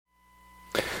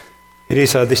It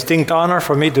is a distinct honor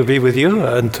for me to be with you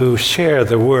and to share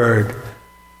the word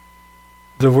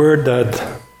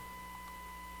that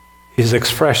is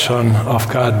expression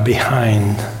of God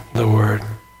behind the word.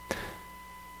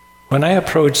 When I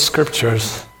approach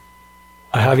scriptures,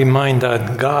 I have in mind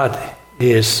that God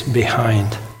is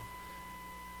behind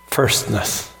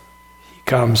firstness. He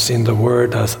comes in the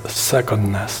word as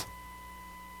secondness.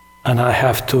 And I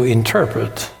have to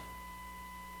interpret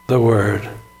the word,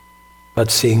 but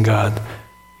seeing God.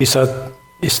 He said,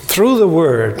 it's through the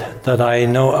word that I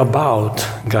know about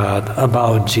God,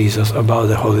 about Jesus, about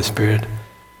the Holy Spirit.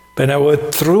 When I go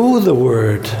through the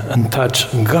word and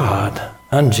touch God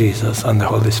and Jesus and the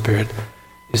Holy Spirit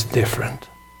is different.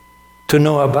 To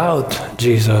know about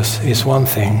Jesus is one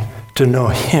thing, to know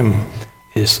him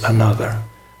is another.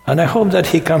 And I hope that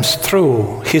he comes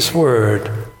through his word,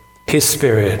 his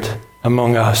spirit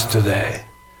among us today.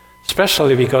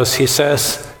 Especially because he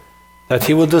says that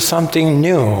he will do something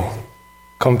new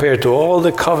compared to all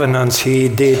the covenants he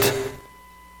did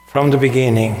from the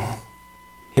beginning.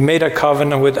 He made a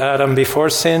covenant with Adam before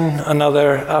sin,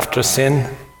 another after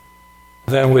sin,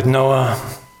 then with Noah,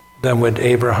 then with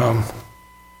Abraham,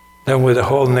 then with the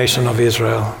whole nation of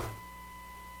Israel,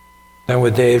 then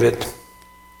with David,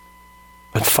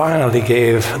 but finally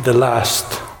gave the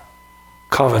last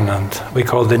covenant we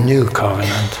call the new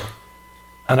covenant.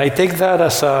 And I take that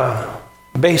as a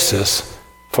basis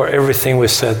for everything we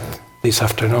said this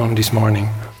afternoon, this morning,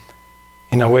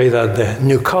 in a way that the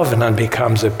new covenant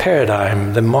becomes a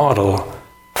paradigm, the model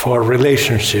for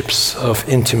relationships of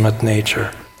intimate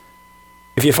nature.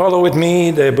 If you follow with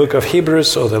me the book of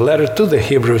Hebrews, or the letter to the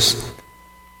Hebrews,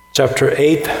 chapter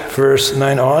 8, verse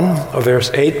 9 on, or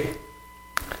verse 8,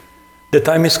 the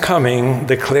time is coming,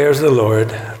 declares the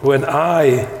Lord, when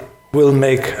I will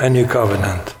make a new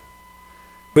covenant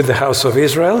with the house of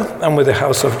Israel and with the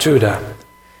house of Judah.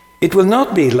 It will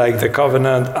not be like the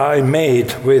covenant I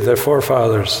made with their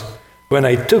forefathers when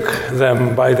I took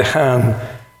them by the hand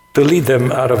to lead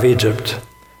them out of Egypt,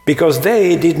 because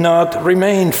they did not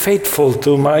remain faithful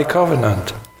to my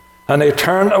covenant, and I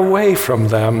turned away from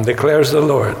them, declares the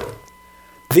Lord.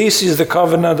 This is the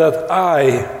covenant that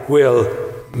I will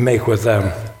make with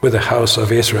them, with the house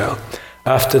of Israel.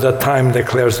 After that time,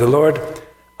 declares the Lord,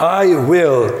 I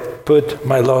will put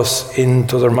my laws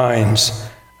into their minds,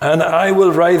 and I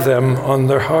will write them on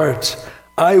their hearts.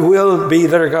 I will be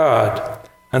their God,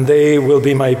 and they will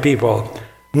be my people.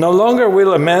 No longer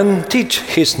will a man teach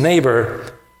his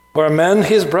neighbor, or a man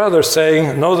his brother,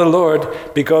 saying, know the Lord,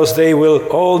 because they will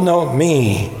all know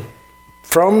me,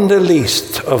 from the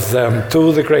least of them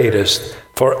to the greatest.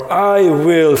 For I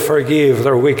will forgive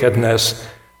their wickedness,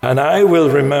 and I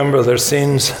will remember their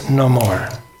sins no more.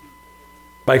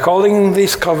 By calling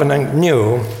this covenant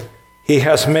new, he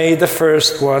has made the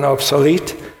first one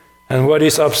obsolete, and what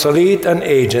is obsolete and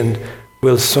aged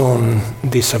will soon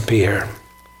disappear.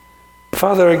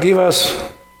 Father, give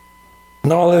us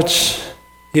knowledge,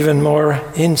 even more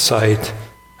insight,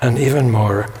 and even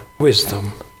more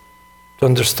wisdom to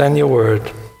understand your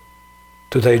word,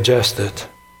 to digest it,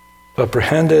 to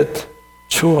apprehend it,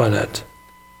 chew on it,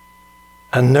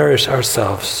 and nourish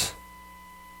ourselves,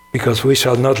 because we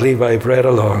shall not live by bread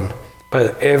alone,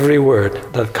 but every word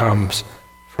that comes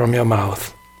from your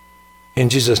mouth. In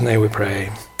Jesus' name we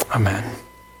pray. Amen.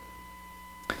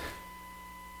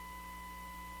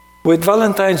 With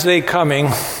Valentine's Day coming,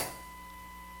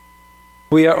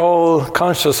 we are all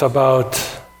conscious about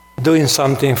doing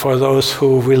something for those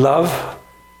who we love,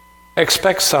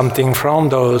 expect something from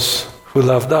those who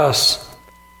loved us.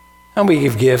 And we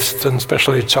give gifts, and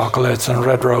especially chocolates and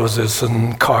red roses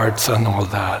and cards and all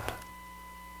that.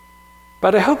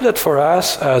 But I hope that for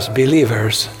us as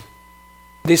believers,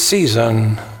 this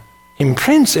season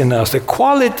imprints in us the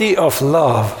quality of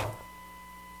love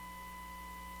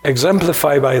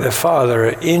exemplified by the Father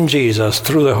in Jesus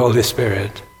through the Holy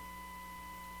Spirit.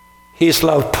 His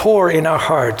love poured in our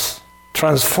hearts,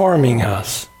 transforming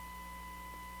us,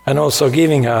 and also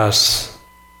giving us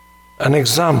an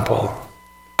example,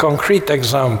 concrete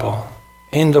example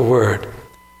in the Word,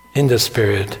 in the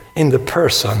Spirit, in the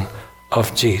person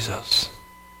of Jesus.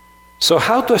 So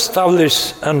how to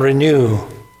establish and renew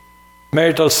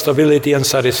marital stability and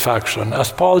satisfaction?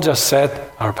 As Paul just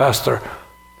said, our pastor,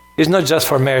 it's not just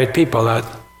for married people that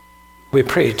we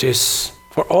preach, it's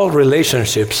for all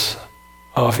relationships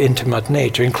of intimate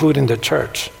nature, including the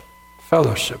church,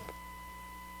 fellowship.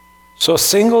 So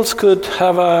singles could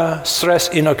have a stress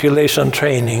inoculation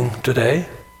training today.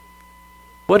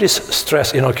 What is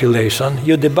stress inoculation?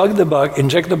 You debug the bug,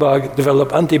 inject the bug,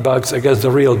 develop anti-bugs against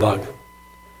the real bug.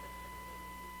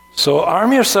 So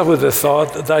arm yourself with the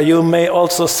thought that you may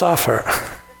also suffer.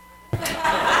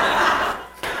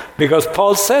 Because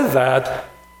Paul said that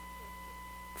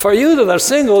for you that are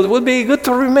single, it would be good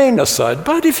to remain aside.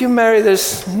 But if you marry,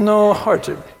 there's no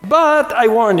hardship. But I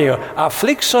warn you,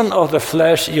 affliction of the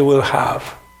flesh you will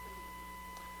have.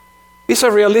 It's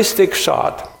a realistic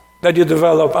shot that you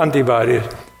develop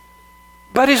antibodies.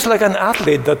 But it's like an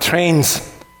athlete that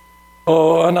trains,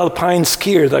 or an alpine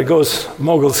skier that goes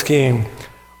mogul skiing,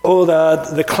 or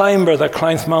the climber that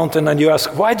climbs mountain, and you ask,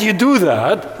 why do you do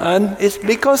that? And it's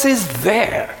because it's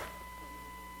there.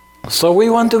 So we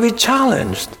want to be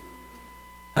challenged.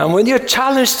 And when you're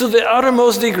challenged to the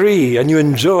uttermost degree and you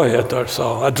enjoy it or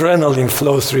so, adrenaline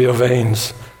flows through your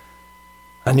veins.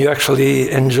 And you actually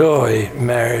enjoy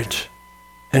marriage,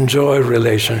 enjoy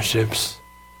relationships,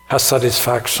 have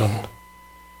satisfaction.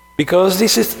 Because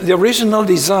this is the original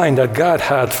design that God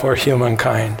had for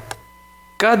humankind.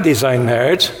 God designed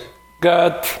marriage.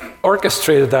 God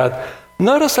orchestrated that,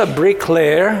 not as a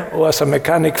bricklayer or as a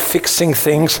mechanic fixing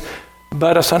things,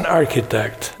 but as an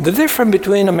architect. The difference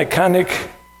between a mechanic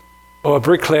or a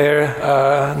bricklayer,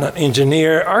 an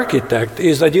engineer, architect,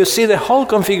 is that you see the whole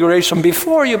configuration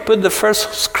before you put the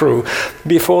first screw,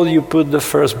 before you put the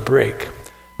first brick.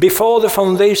 Before the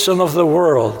foundation of the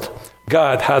world,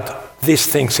 God had these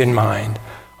things in mind,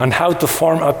 on how to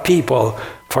form a people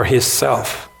for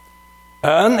Himself,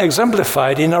 and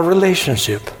exemplified in a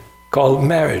relationship called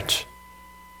marriage.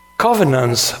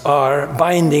 Covenants are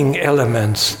binding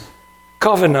elements.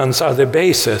 Covenants are the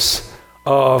basis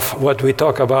of what we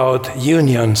talk about,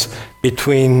 unions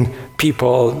between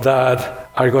people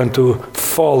that are going to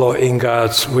follow in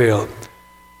God's will.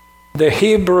 The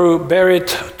Hebrew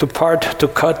berit, to part, to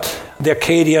cut, the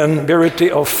Akkadian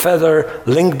beriti, of feather,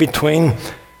 link between,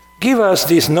 give us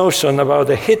this notion about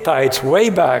the Hittites way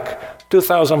back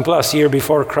 2,000 plus years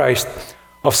before Christ,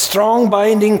 of strong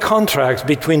binding contracts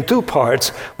between two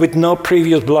parts with no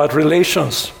previous blood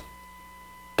relations.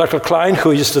 Dr. Klein,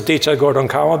 who used to teach at Gordon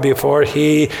Conwell before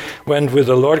he went with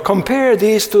the Lord, compared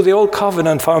these to the Old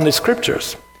Covenant found in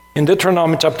Scriptures. In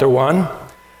Deuteronomy chapter 1,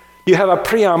 you have a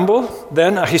preamble,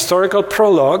 then a historical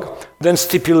prologue, then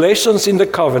stipulations in the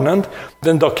covenant,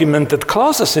 then documented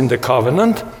clauses in the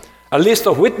covenant, a list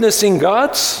of witnessing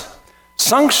gods,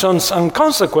 sanctions and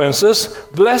consequences,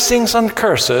 blessings and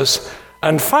curses,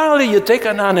 and finally you take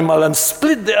an animal and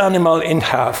split the animal in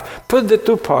half, put the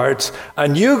two parts,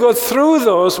 and you go through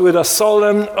those with a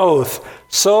solemn oath.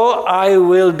 So I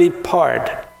will be part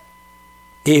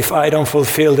if I don't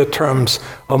fulfill the terms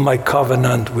of my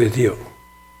covenant with you.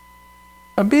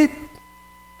 A bit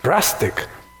drastic.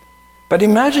 But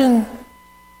imagine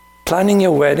planning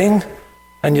your wedding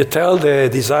and you tell the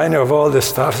designer of all the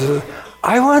stuff,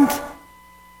 I want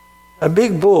a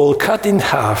big bull cut in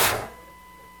half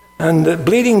and the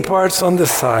bleeding parts on the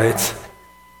sides,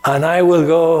 and I will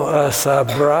go as a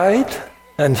bride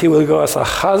and he will go as a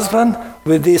husband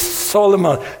with this solemn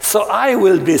oath. So I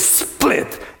will be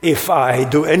split if I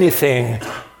do anything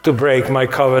to break my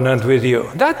covenant with you.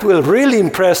 That will really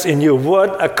impress in you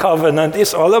what a covenant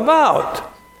is all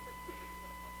about.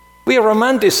 We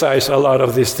romanticize a lot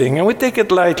of this thing and we take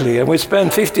it lightly, and we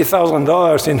spend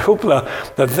 $50,000 in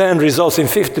hoopla that then results in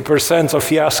 50% of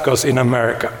fiascos in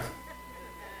America.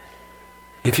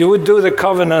 If you would do the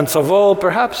covenants of old,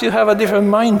 perhaps you have a different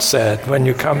mindset when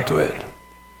you come to it.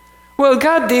 Well,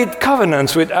 God did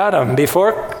covenants with Adam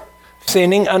before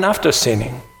sinning and after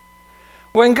sinning.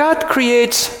 When God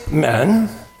creates man,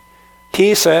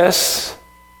 He says,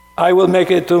 I will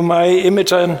make it to my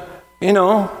image and,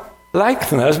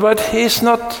 likeness, but it's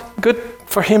not good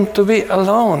for him to be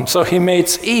alone. So He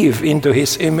makes Eve into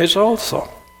His image also.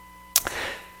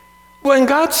 When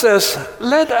God says,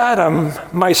 let Adam,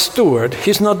 my steward,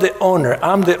 he's not the owner.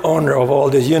 I'm the owner of all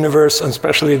the universe, and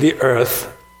especially the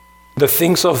earth. The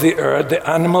things of the earth, the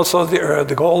animals of the earth,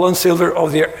 the gold and silver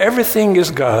of the earth, everything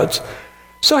is God's.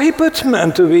 So He puts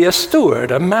man to be a steward,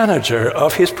 a manager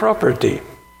of his property.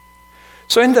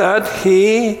 So in that,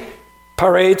 He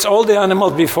parades all the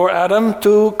animals before Adam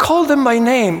to call them by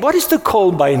name. What is to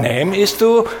call by name? Is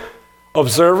to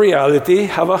observe reality,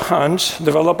 have a hunch,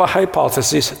 develop a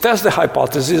hypothesis, test the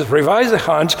hypothesis, revise the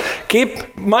hunch,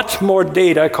 keep much more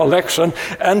data collection,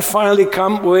 and finally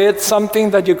come with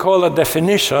something that you call a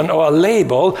definition or a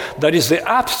label that is the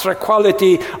abstract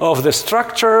quality of the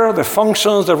structure, the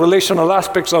functions, the relational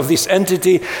aspects of this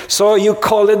entity. So you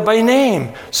call it by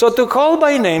name. So to call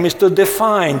by name is to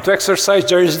define, to exercise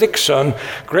jurisdiction.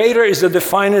 Greater is the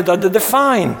definer than the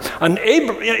defined. And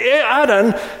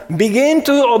Adam began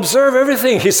to observe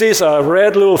everything. He sees a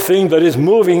red little thing that is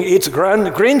moving, eats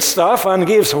green stuff and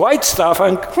gives white stuff,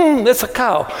 and that's a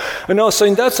cow. So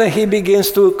in that sense, he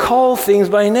begins to call things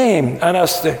by name. And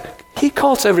as he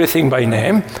calls everything by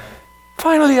name,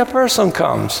 Finally, a person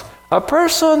comes. A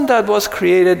person that was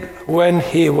created when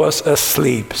he was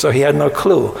asleep, so he had no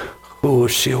clue who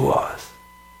she was.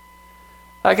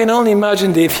 I can only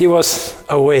imagine that if he was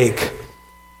awake,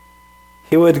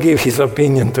 he would give his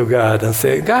opinion to God and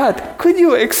say, God, could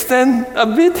you extend a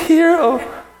bit here or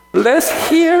less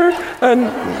here and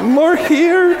more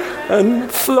here and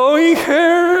flowing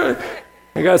here?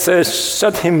 And God says,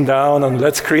 shut him down and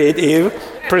let's create Eve,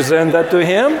 present that to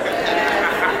him.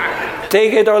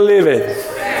 Take it or leave it.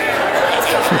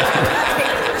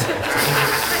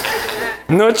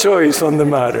 No choice on the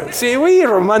matter. See, we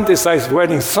romanticize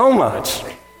weddings so much.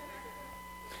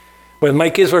 When my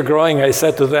kids were growing, I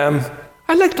said to them,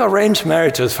 I'd like to arrange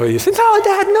marriages for you. They said, no,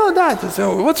 Dad, no, Dad. I said,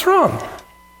 what's wrong?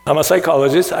 I'm a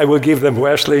psychologist. I will give them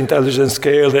Wechsler Intelligence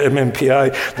Scale, the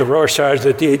MMPI, the Rorschach,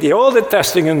 the TAT, all the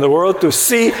testing in the world to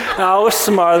see how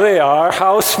smart they are,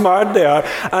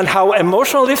 and how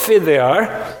emotionally fit they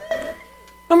are.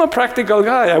 I'm a practical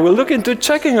guy. I will look into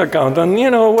checking account and,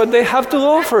 what they have to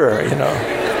offer,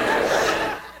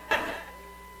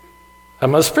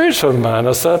 I'm a spiritual man,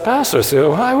 as a pastor,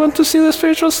 so I want to see the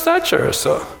spiritual stature.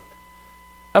 So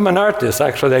I'm an artist,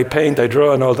 actually. I paint, I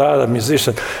draw, and all that. I'm a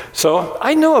musician. So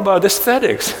I know about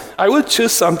aesthetics. I will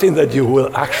choose something that you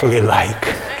will actually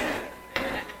like.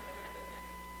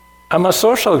 I'm a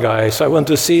social guy, so I want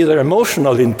to see their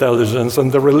emotional intelligence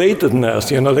and the relatedness,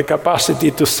 the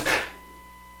capacity to...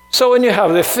 So when you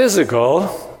have the physical,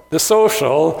 the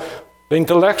social, the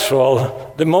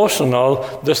intellectual, the emotional,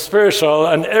 the spiritual,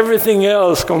 and everything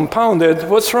else compounded,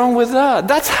 what's wrong with that?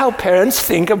 That's how parents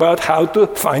think about how to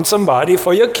find somebody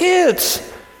for your kids.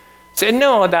 Say,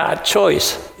 no, that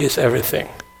choice is everything.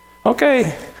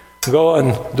 Okay, go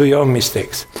and do your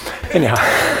mistakes. Anyhow,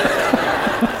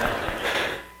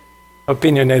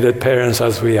 opinionated parents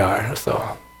as we are,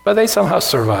 but they somehow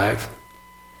survive.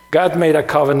 God made a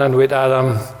covenant with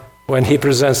Adam when he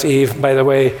presents Eve. By the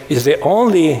way, is the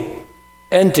only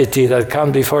entity that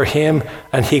comes before him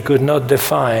and he could not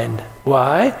define.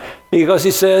 Why? Because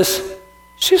he says,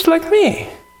 she's like me.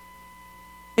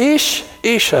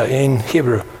 Isha in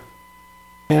Hebrew.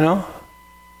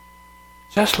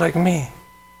 Just like me.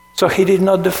 So he did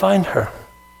not define her.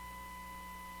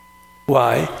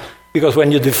 Why? Because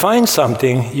when you define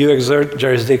something, you exert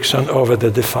jurisdiction over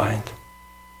the defined.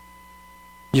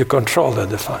 You control the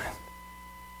defined.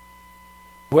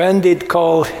 When did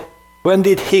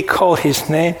he call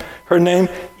her name?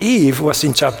 Eve was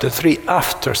in chapter 3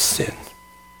 after sin.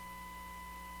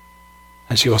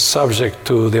 And she was subject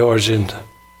to the origin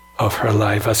of her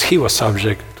life as he was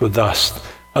subject to dust,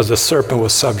 as the serpent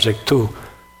was subject to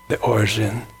the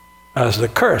origin, as the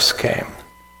curse came.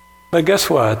 But guess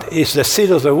what? It's the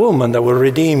seed of the woman that will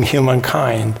redeem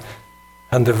humankind,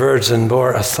 and the virgin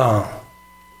bore a son.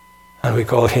 And we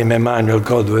call him Emmanuel,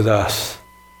 God with us.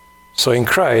 So in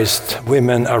Christ,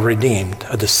 women are redeemed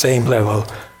at the same level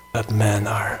that men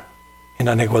are, in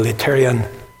an egalitarian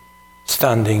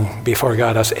standing before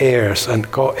God as heirs and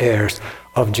co-heirs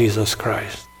of Jesus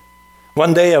Christ.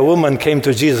 One day a woman came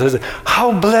to Jesus and said,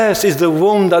 how blessed is the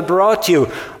womb that brought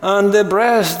you and the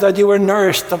breast that you were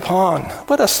nourished upon.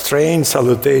 What a strange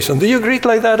salutation. Do you greet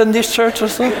like that in this church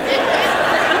also?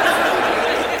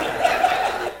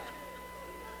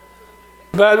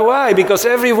 But why? Because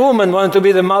every woman wanted to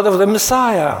be the mother of the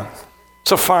Messiah.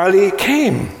 So finally it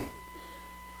came.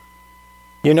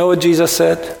 You know what Jesus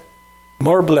said?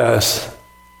 More blessed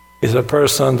is a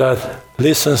person that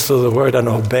listens to the word and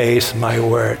obeys my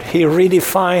word. He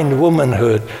redefined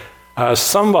womanhood as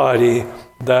somebody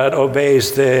that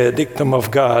obeys the dictum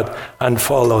of God and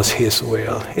follows his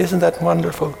will. Isn't that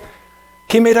wonderful?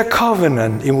 He made a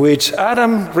covenant in which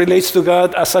Adam relates to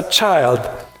God as a child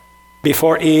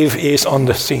before Eve is on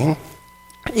the scene.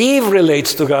 Eve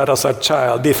relates to God as a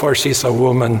child before she's a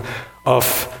woman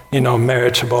of,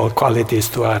 marriageable qualities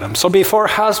to Adam. So before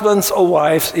husbands or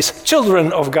wives is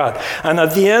children of God. And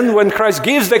at the end, when Christ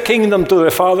gives the kingdom to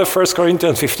the Father, 1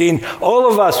 Corinthians 15,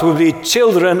 all of us will be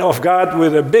children of God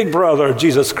with a big brother,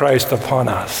 Jesus Christ, upon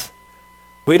us.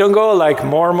 We don't go like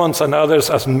Mormons and others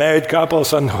as married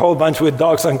couples and a whole bunch with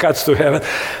dogs and cats to heaven.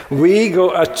 We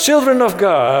go as children of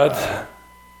God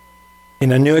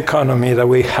in a new economy that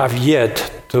we have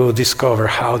yet to discover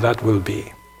how that will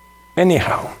be.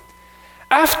 Anyhow,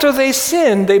 after they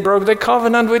sinned, they broke the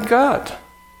covenant with God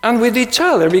and with each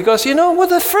other because, we're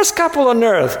the first couple on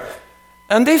earth.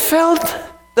 And they felt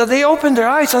that they opened their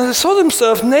eyes and they saw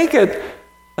themselves naked.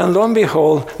 And lo and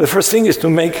behold, the first thing is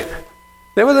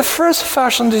they were the first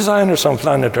fashion designers on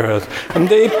planet Earth. And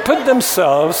they put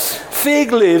themselves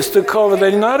fig leaves to cover their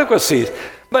inadequacies.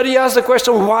 But he asked the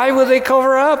question, why would they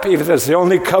cover up if that's the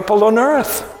only couple on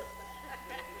earth?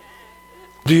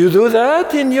 Do you do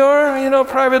that in your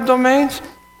private domains?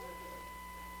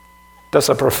 That's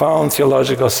a profound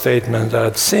theological statement,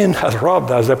 that sin has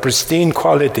robbed us the pristine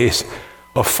qualities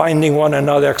of finding one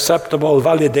another acceptable,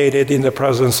 validated in the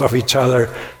presence of each other,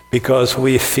 because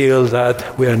we feel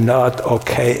that we are not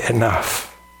okay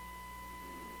enough.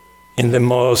 In the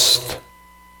most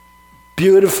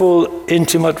beautiful,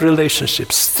 intimate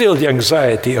relationships, still the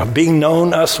anxiety of being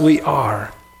known as we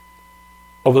are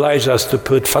obliges us to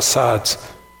put facades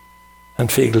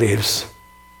and fig leaves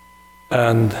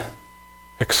and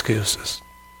excuses.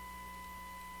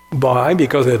 Why?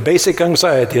 Because the basic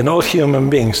anxiety in all human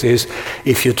beings is,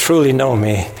 if you truly know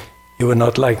me, you will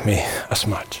not like me as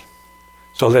much.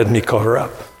 So let me cover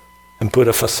up and put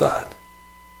a facade.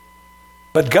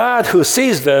 But God, who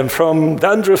sees them from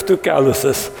dandruff to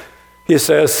calluses, he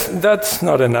says, that's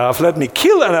not enough. Let me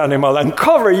kill an animal and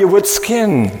cover you with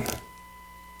skin.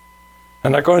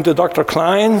 And according to Dr.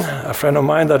 Klein, a friend of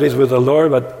mine that is with the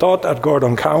Lord but taught at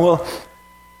Gordon Cowell,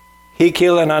 he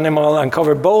killed an animal and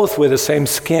covered both with the same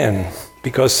skin,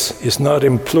 because it's not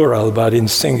in plural but in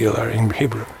singular in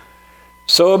Hebrew.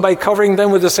 So by covering them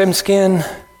with the same skin,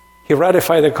 he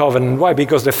ratified the covenant. Why?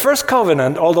 Because the first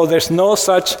covenant, although there's no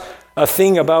such a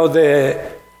thing about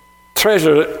the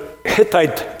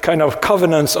Hittite kind of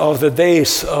covenants of the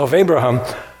days of Abraham,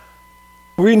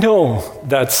 we know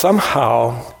that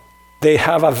somehow they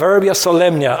have a verbia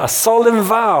solemnia, a solemn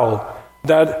vow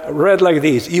that read like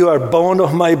this: you are bone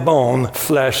of my bone,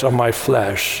 flesh of my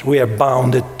flesh. We are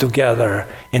bounded together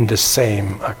in the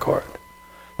same accord.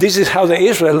 This is how the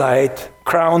Israelite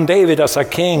crowned David as a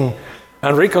king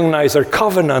and recognized their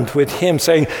covenant with him,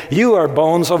 saying, you are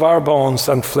bones of our bones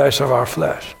and flesh of our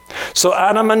flesh. So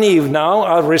Adam and Eve now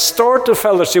are restored to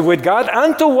fellowship with God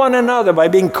and to one another by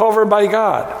being covered by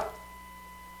God.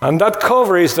 And that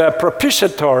cover is the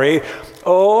propitiatory,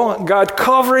 God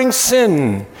covering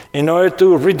sin in order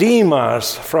to redeem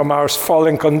us from our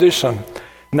fallen condition.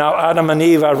 Now Adam and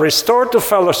Eve are restored to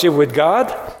fellowship with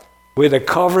God with a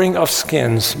covering of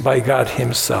skins by God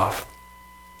himself.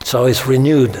 So it's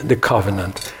renewed, the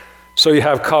covenant. So you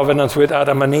have covenants with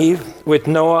Adam and Eve, with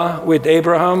Noah, with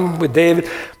Abraham, with David.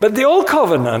 But the old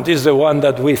covenant is the one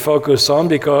that we focus on,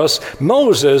 because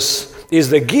Moses is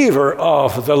the giver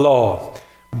of the law.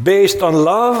 Based on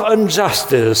love and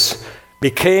justice,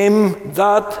 became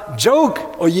that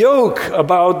joke or yoke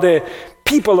about the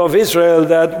people of Israel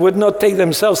that would not take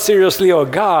themselves seriously or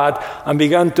God, and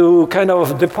began to kind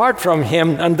of depart from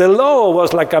him. And the law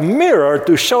was like a mirror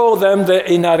to show them the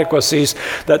inadequacies,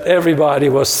 that everybody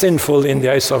was sinful in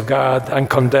the eyes of God and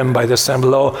condemned by the same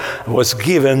law, was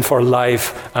given for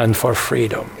life and for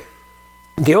freedom.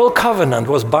 The old covenant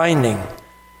was binding.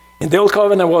 The old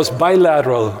covenant was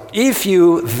bilateral. If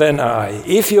you, then I.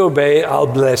 If you obey, I'll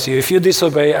bless you. If you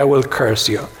disobey, I will curse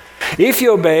you. If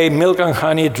you obey, milk and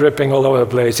honey dripping all over the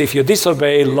place. If you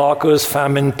disobey, locusts,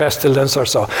 famine, pestilence, or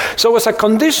so. So it was a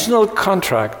conditional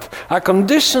contract, a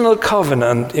conditional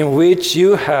covenant in which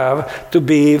you have to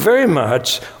be very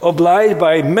much obliged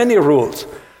by many rules.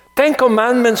 10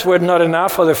 commandments were not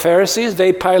enough for the Pharisees.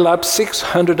 They piled up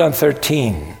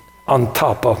 613 on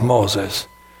top of Moses.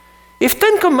 If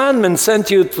 10 commandments sent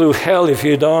you to hell if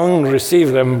you don't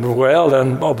receive them well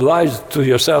and obliged to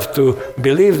yourself to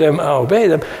believe them and obey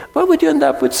them, why would you end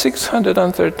up with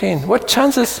 613? What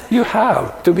chances you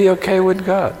have to be okay with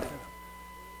God?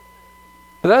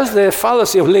 That's the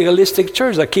fallacy of legalistic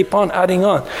church that keep on adding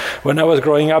on. When I was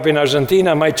growing up in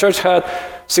Argentina, my church had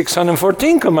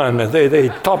 614 commandments. They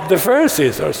topped the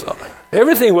Pharisees or so.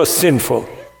 Everything was sinful.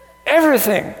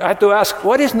 Everything. I had to ask,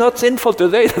 what is not sinful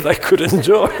today that I could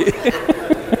enjoy?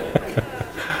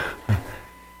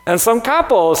 And some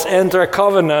couples enter a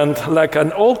covenant like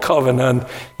an old covenant,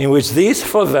 in which this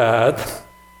for that,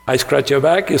 I scratch your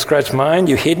back, you scratch mine,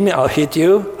 you hit me, I'll hit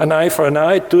you, an eye for an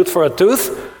eye, tooth for a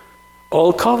tooth.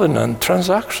 Old covenant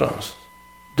transactions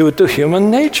due to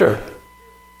human nature.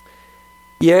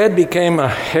 Yet became a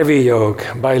heavy yoke,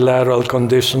 bilateral,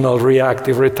 conditional,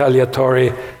 reactive,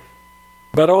 retaliatory,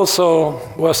 but also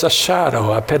was a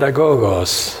shadow, a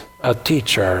pedagogos, a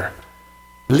teacher,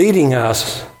 leading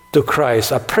us to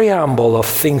Christ, a preamble of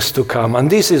things to come. And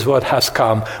this is what has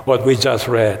come, what we just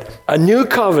read. A new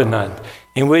covenant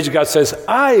in which God says,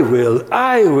 I will,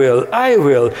 I will, I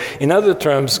will. In other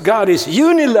terms, God is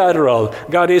unilateral,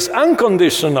 God is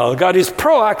unconditional, God is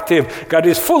proactive, God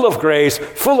is full of grace,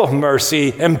 full of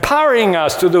mercy, empowering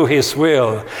us to do His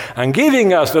will, and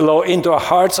giving us the law into our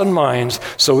hearts and minds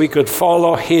so we could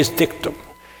follow His dictum.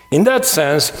 In that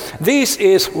sense, this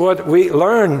is what we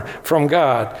learn from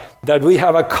God, that we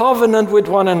have a covenant with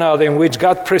one another in which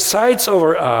God presides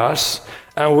over us,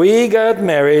 And we got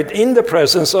married in the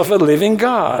presence of a living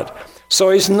God. So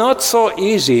it's not so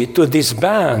easy to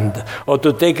disband or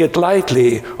to take it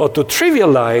lightly or to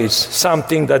trivialize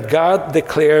something that God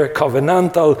declared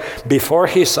covenantal before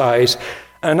his eyes.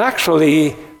 And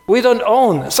actually, we don't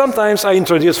own. Sometimes I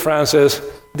introduce Frances,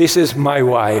 this is my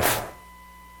wife.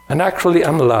 And actually,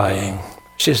 I'm lying.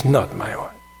 She's not my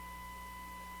wife.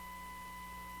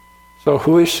 So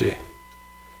who is she?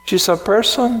 She's a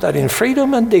person that in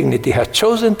freedom and dignity has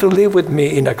chosen to live with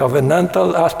me in a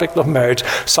covenantal aspect of marriage,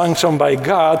 sanctioned by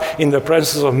God in the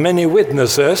presence of many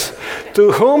witnesses,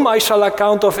 to whom I shall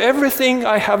account of everything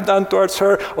I have done towards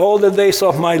her all the days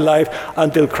of my life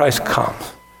until Christ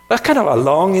comes. That's kind of a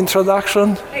long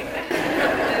introduction.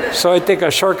 So I take a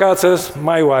shortcut, says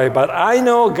my wife, but I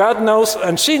know, God knows,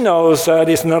 and she knows that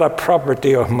it's not a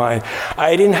property of mine.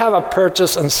 I didn't have a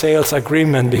purchase and sales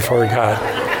agreement before God.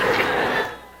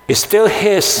 It's still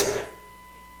his.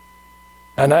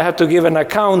 And I have to give an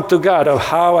account to God of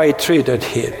how I treated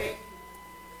him.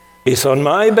 It's on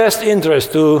my best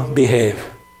interest to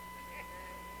behave.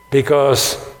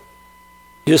 Because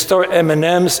you store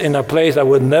M&Ms in a place that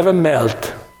would never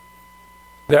melt.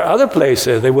 There are other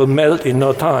places they will melt in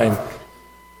no time.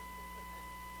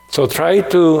 So try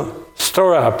to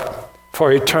store up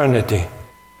for eternity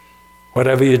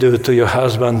whatever you do to your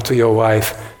husband, to your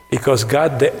wife, because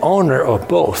God, the owner of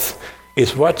both,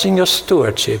 is watching your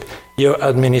stewardship, your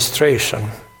administration.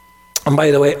 And by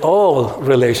the way, all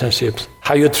relationships,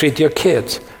 how you treat your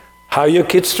kids, how your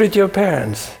kids treat your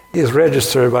parents, is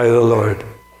registered by the Lord.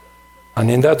 And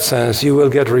in that sense, you will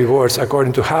get rewards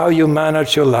according to how you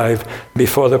manage your life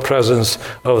before the presence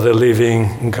of the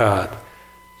living God.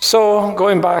 So,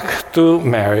 going back to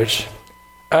marriage,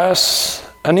 as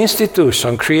an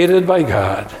institution created by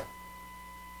God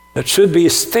that should be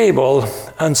stable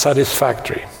and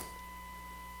satisfactory.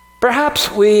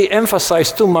 Perhaps we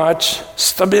emphasize too much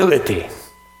stability.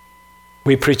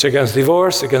 We preach against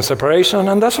divorce, against separation,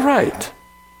 and that's right.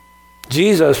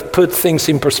 Jesus put things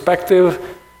in perspective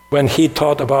when he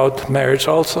taught about marriage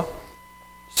also.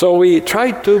 So we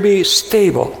try to be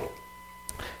stable.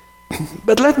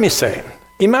 But let me say,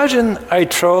 imagine I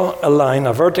throw a line,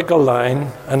 a vertical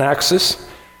line, an axis.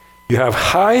 You have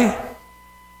high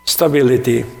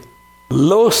stability,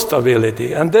 low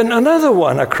stability, and then another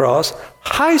one across,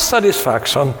 high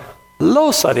satisfaction,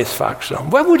 low satisfaction.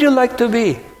 What would you like to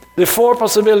be? The four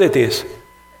possibilities.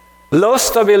 Low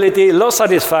stability, low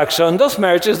satisfaction, those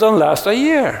marriages don't last a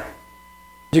year.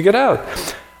 You get out.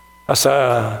 As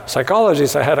a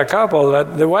psychologist, I had a couple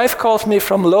that the wife calls me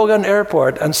from Logan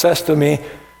Airport and says to me,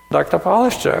 Dr.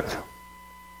 Polishchuk,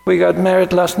 we got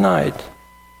married last night.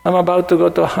 I'm about to go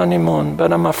to a honeymoon,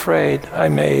 but I'm afraid I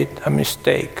made a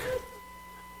mistake.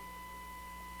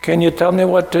 Can you tell me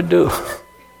what to do?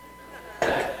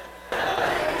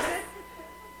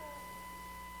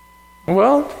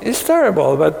 Well, it's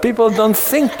terrible, but people don't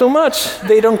think too much.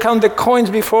 They don't count the coins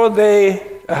before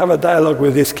they have a dialogue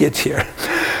with these kids here.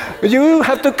 You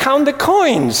have to count the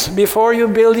coins before you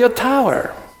build your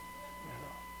tower.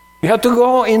 You have to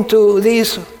go into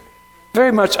these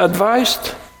very much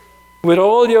advised, with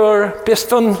all your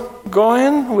piston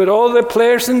going, with all the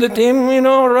players in the team,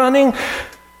 running.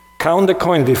 Count the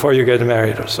coin before you get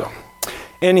married or so.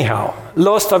 Anyhow,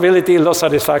 low stability, low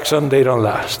satisfaction, they don't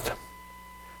last.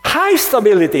 High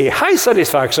stability, high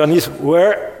satisfaction is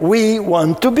where we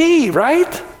want to be,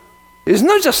 right? It's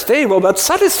not just stable, but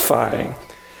satisfying.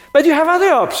 But you have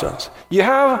other options. You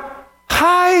have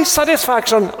high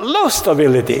satisfaction, low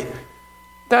stability.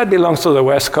 That belongs to the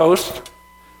West Coast.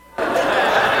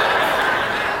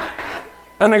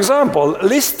 An example,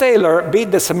 Liz Taylor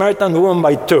beat the Samaritan woman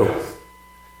by 2.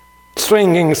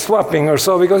 Swinging, swapping or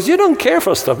so, because you don't care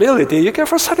for stability, you care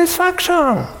for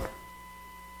satisfaction.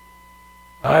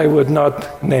 I would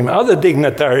not name other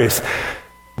dignitaries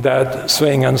that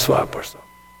swing and swap or so.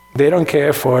 They don't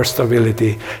care for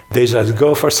stability. They just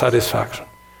go for satisfaction.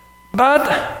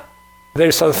 But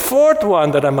there's a fourth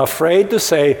one that I'm afraid to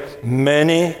say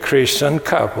many Christian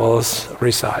couples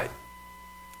reside.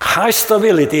 High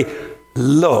stability,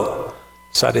 low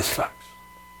satisfaction.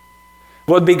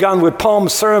 What began with pomp,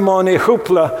 ceremony,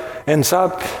 hoopla, ends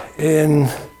up in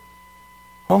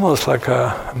almost like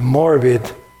a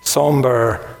morbid,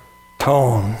 somber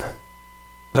tone,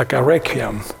 like a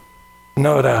requiem,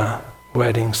 not a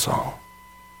wedding song.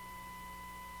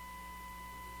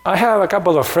 I have a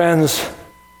couple of friends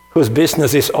whose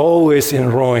business is always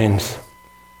in ruins.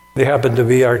 They happen to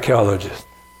be archaeologists.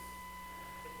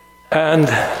 And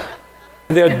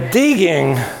they're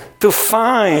digging to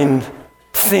find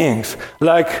things,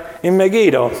 like in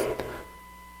Megiddo,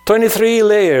 23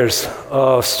 layers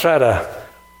of strata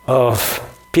of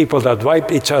people that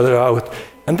wiped each other out.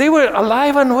 And they were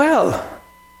alive and well.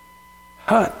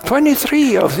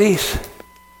 23 of these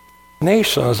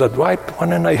nations that wiped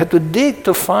one another. You had to dig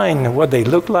to find what they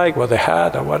looked like, what they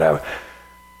had, or whatever.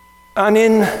 And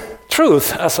in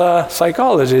truth, as a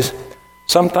psychologist,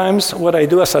 sometimes what I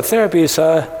do as a therapist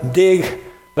is dig,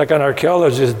 like an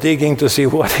archaeologist digging to see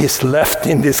what is left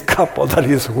in this couple that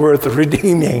is worth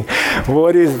redeeming.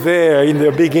 What is there in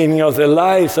the beginning of their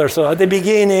lives or so. At the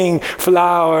beginning,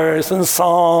 flowers and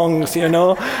songs,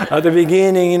 At the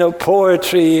beginning,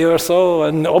 poetry or so,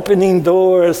 and opening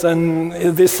doors, and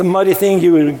this muddy thing,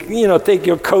 you take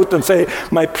your coat and say,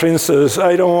 "My princess,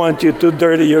 I don't want you to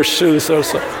dirty your shoes," or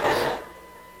so.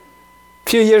 A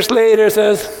few years later,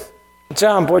 says,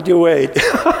 "Jump, what you wait?"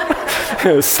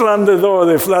 Slam the door,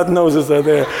 the flat noses are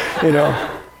there,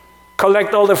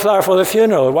 Collect all the flour for the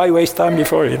funeral. Why waste time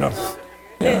before,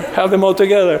 Have them all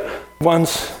together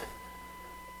once.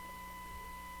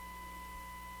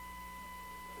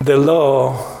 The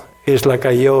law is like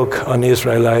a yoke on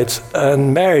Israelites,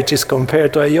 and marriage is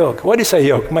compared to a yoke. What is a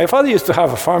yoke? My father used to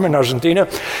have a farm in Argentina.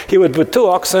 He would put 2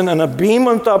 oxen and a beam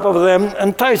on top of them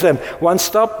and ties them. One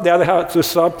stop, the other has to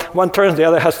stop. One turns, the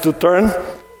other has to turn.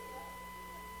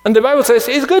 And the Bible says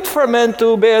it's good for a man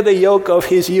to bear the yoke of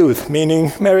his youth,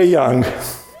 meaning marry young.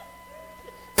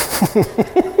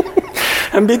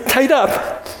 And be tied up.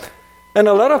 And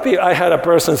a lot of people, I had a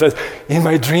person says, "In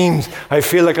my dreams, I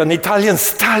feel like an Italian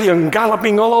stallion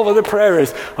galloping all over the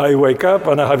prairies." I wake up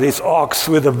and I have this ox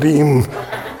with a beam,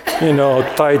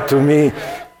 tied to me.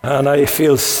 And I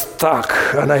feel stuck.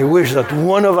 And I wish that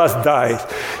one of us died,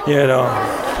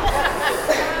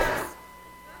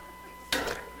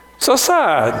 So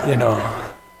sad,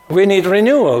 We need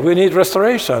renewal. We need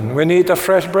restoration. We need a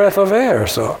fresh breath of air.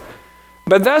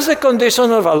 But that's the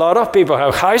condition of a lot of people.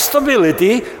 Have high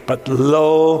stability, but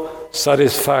low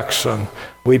satisfaction.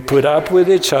 We put up with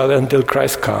each other until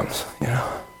Christ comes.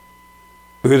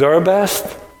 We do our best.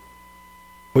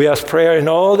 We ask prayer in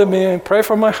all the meetings. Pray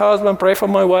for my husband, pray for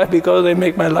my wife, because they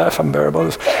make my life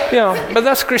unbearable. But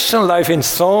that's Christian life in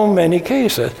so many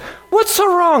cases. What's so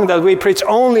wrong that we preach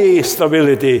only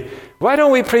stability? Why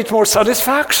don't we preach more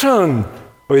satisfaction?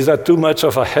 Or is that too much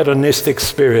of a hedonistic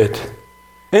spirit?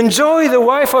 Enjoy the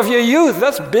wife of your youth.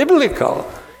 That's biblical,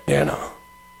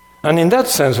 And in that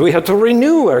sense, we have to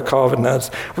renew our covenants,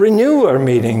 renew our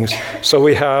meetings, so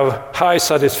we have high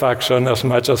satisfaction as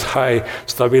much as high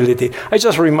stability. I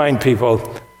just remind people,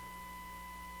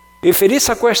 if it is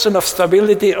a question of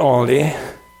stability only,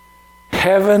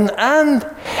 heaven and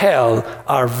hell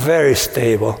are very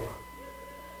stable.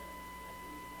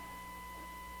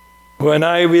 When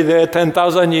I be there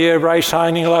 10,000 years, bright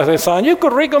shining like the sun, you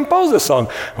could recompose the song.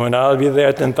 When I'll be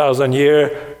there 10,000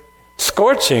 years,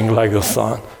 scorching like the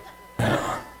sun.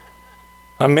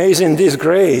 Amazing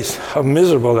disgrace, how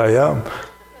miserable I am.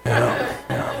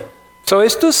 So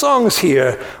it's 2 songs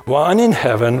here, one in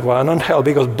heaven, one on hell,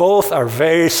 because both are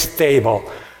very stable.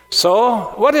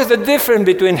 So what is the difference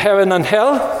between heaven and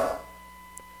hell?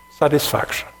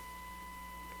 Satisfaction.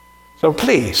 So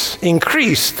please,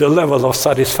 increase the level of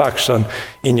satisfaction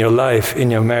in your life,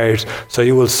 in your marriage, so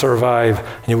you will survive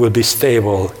and you will be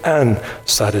stable and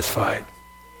satisfied.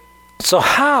 So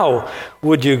how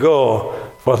would you go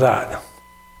for that?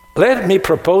 Let me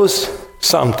propose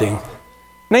something.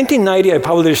 In 1990, I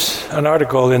published an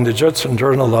article in the Judson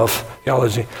Journal of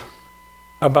Theology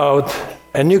about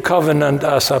a new covenant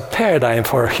as a paradigm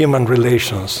for human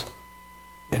relations.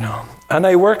 And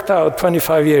I worked out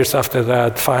 25 years after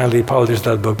that, finally published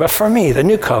that book. But for me, the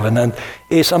new covenant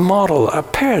is a model, a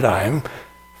paradigm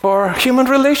for human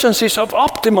relationships of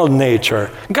optimal nature.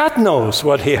 God knows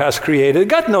what he has created.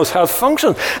 God knows how it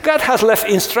functions. God has left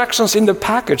instructions in the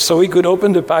package so we could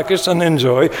open the package and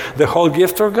enjoy the whole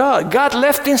gift of God. God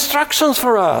left instructions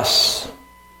for us.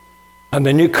 And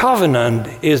the new covenant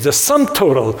is the sum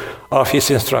total of his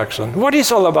instruction. What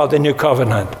is all about the new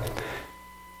covenant?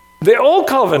 The old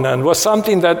covenant was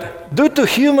something that, due to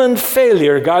human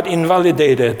failure, God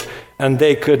invalidated, and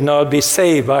they could not be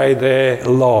saved by the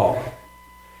law.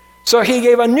 So he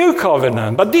gave a new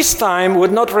covenant, but this time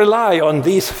would not rely on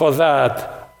this for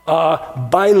that,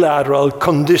 bilateral,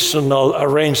 conditional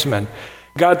arrangement.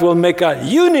 God will make a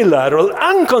unilateral,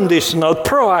 unconditional,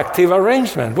 proactive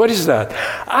arrangement. What is that?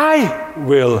 I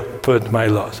will put my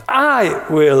laws. I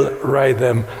will write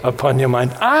them upon your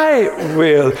mind. I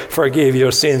will forgive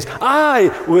your sins. I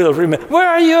will remember. Where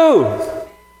are you?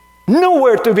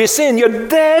 Nowhere to be seen. You're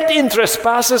dead in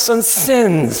trespasses and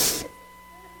sins.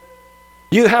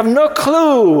 You have no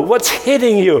clue what's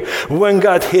hitting you when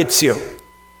God hits you.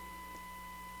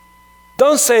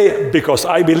 Don't say, because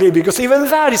I believe, because even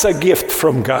that is a gift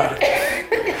from God.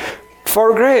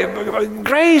 For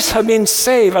grace have been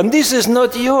saved, and this is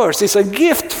not yours. It's a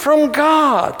gift from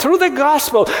God through the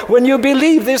gospel. When you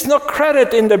believe, there's no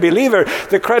credit in the believer.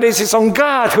 The credit is on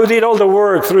God, who did all the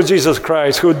work through Jesus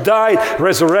Christ, who died,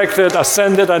 resurrected,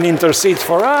 ascended, and intercedes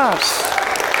for us.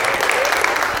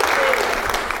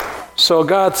 So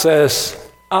God says,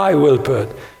 I will put.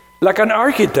 Like an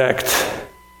architect,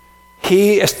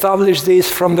 he established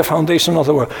this from the foundation of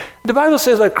the world. The Bible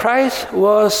says that Christ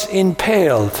was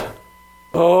impaled,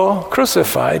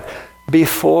 crucified,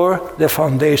 before the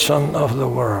foundation of the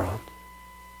world.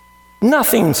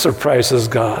 Nothing surprises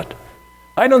God.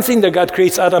 I don't think that God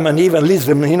creates Adam and Eve and leaves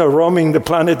them, roaming the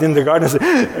planet in the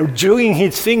garden, chewing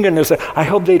his fingernails. I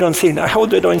hope they don't sin. I hope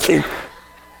they don't sin.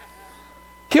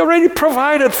 He already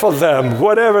provided for them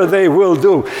whatever they will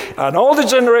do. And all the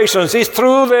generations is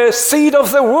through the seed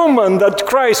of the woman that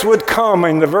Christ would come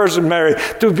in the Virgin Mary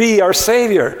to be our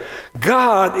Savior.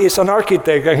 God is an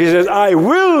architect, and he says, I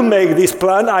will make this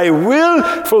plan. I will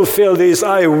fulfill this.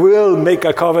 I will make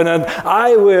a covenant.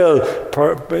 I will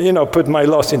put my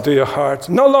laws into your hearts.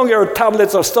 No longer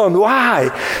tablets of stone.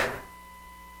 Why?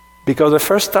 Because the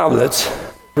first tablets,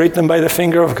 written by the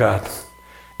finger of God,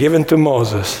 given to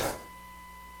Moses,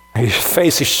 his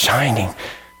face is shining,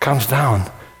 comes down.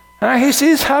 And he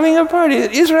sees having a party.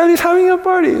 Israel is having a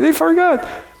party. They forgot.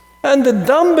 And the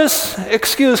dumbest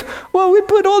excuse, well, we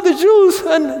put all the Jews,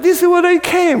 and this is what I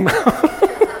came.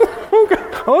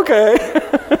 Okay.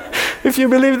 If you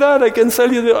believe that, I can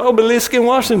sell you the obelisk in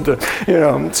Washington.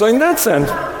 So in that sense,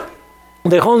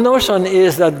 the whole notion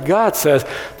is that God says,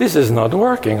 this is not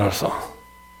working or so.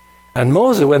 And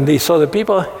Moses, when they saw the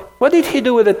people, what did he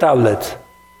do with the tablets?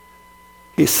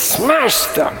 He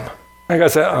smashed them. And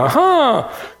God said,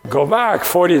 go back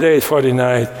 40 days, 40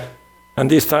 nights.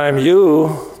 And this time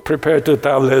you prepare 2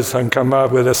 tablets and come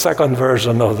up with a second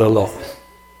version of the law.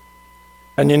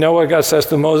 And you know what God says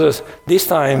to Moses? This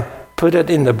time, put it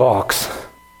in the box,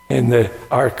 in the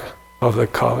Ark of the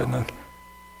Covenant.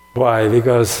 Why?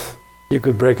 Because you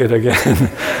could break it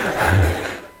again.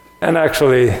 And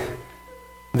actually,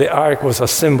 the Ark was a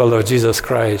symbol of Jesus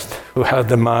Christ, who had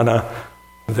the manna,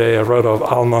 the rod of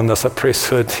almond as a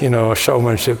priesthood,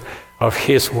 showmanship of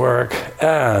his work,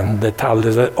 and the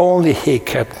tablets that only he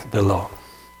kept the law.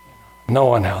 No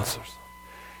one else.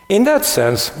 In that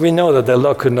sense, we know that the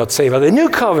law could not save. But the new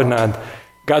covenant,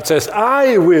 God says,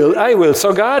 I will.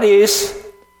 So God is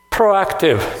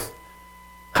proactive.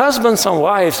 Husbands and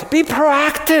wives, be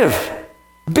proactive.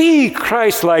 Be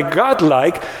Christ-like,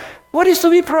 God-like. What is to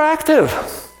be proactive?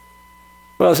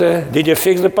 Well, say, did you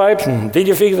fix the pipe? Did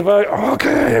you fix the pipe?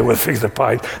 Okay, I will fix the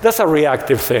pipe. That's a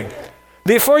reactive thing.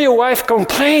 Before your wife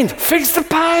complained, fix the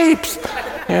pipes.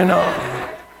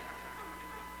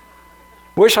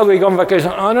 Where shall we go on vacation?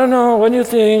 I don't know. What do you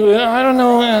think? I don't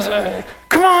know.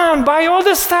 Come on, buy all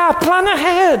the stuff. Plan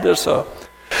ahead or so.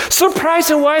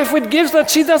 Surprise a wife with gifts that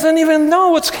she doesn't even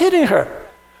know what's hitting her.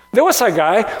 There was a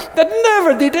guy that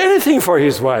never did anything for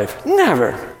his wife.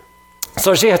 Never.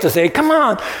 So she had to say, come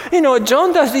on,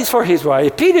 John does this for his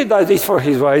wife, Peter does this for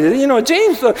his wife,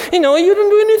 James does, you don't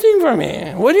do anything for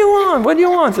me. What do you want? What do you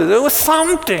want? There was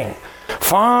something.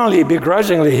 Finally,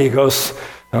 begrudgingly, he goes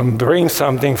and brings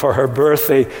something for her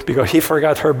birthday because he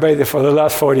forgot her birthday for the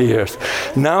last 40 years.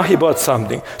 Now he bought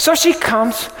something. So she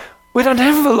comes with an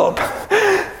envelope.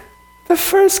 The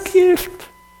first gift.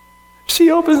 She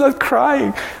opens that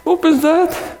crying. Opens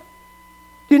that.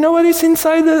 Do you know what is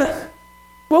inside the...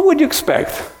 What would you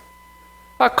expect?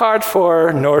 A card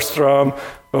for Nordstrom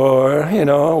or,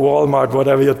 Walmart,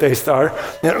 whatever your tastes are.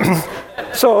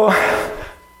 So,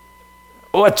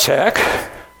 a check.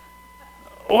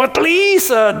 Or at least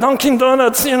a Dunkin'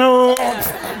 Donuts,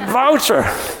 voucher.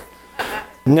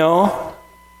 No.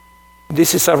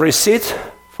 This is a receipt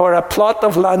for a plot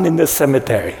of land in the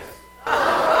cemetery.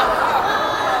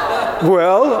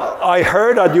 Well, I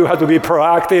heard that you have to be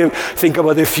proactive, think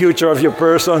about the future of your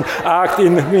person, act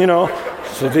in,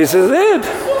 so this is it.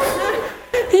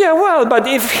 Yeah, well, but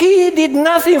if he did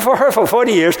nothing for her for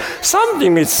 40 years,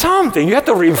 something is something. You have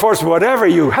to reinforce whatever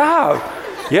you have.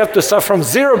 You have to start from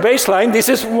zero baseline. This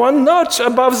is one notch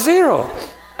above zero.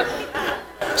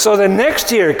 So the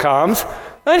next year comes,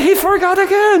 and he forgot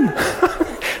again.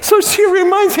 So she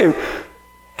reminds him,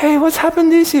 hey, what's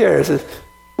happened this year? He says,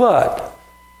 what?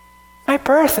 My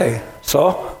birthday.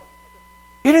 So?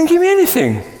 You didn't give me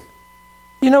anything.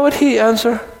 You know what he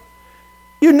answered?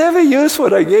 You never used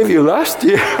what I gave you last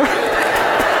year.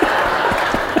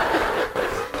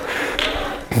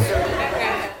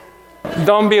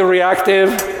 Don't be reactive.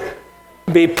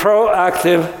 Be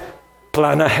proactive.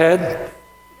 Plan ahead.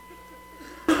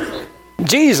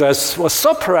 Jesus was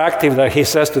so proactive that he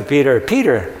says to Peter,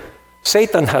 Peter,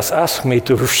 Satan has asked me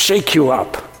to shake you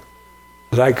up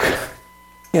like,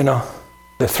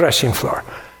 the threshing floor.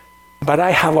 But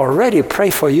I have already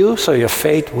prayed for you so your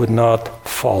faith would not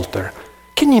falter.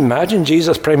 Can you imagine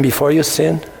Jesus praying before you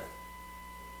sin?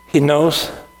 He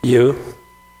knows you,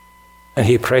 and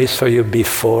he prays for you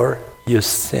before you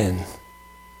sin.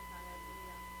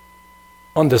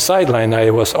 On the sideline,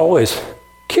 I was always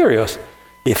curious.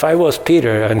 If I was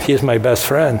Peter and he's my best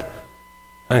friend,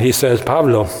 and he says,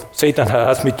 Pablo, Satan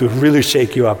has asked me to really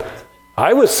shake you up,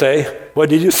 I would say, what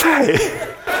did you say?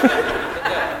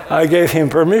 I gave him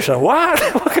permission. What?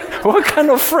 What kind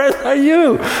of friend are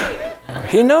you?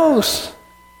 He knows.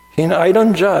 I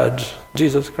don't judge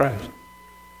Jesus Christ.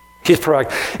 He's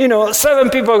proactive. 7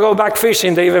 people go back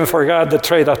fishing. They even forgot the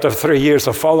trade after 3 years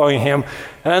of following him.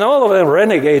 And all of them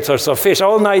renegades or so fish.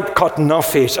 All night caught no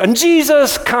fish. And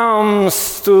Jesus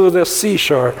comes to the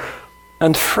seashore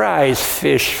and fries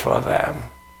fish for them.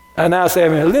 And asks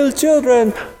them, little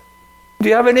children, do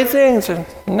you have anything? Said,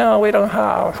 no, we don't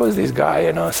have. Who's this guy?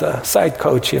 It's a side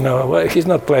coach, Well, he's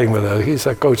not playing with us. He's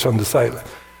a coach on the sideline.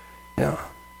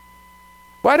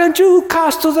 Why don't you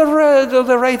cast to the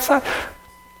right side?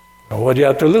 What do you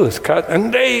have to lose? Cut.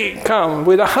 And they come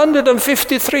with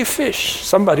 153 fish.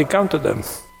 Somebody counted them.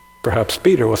 Perhaps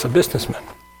Peter was a businessman.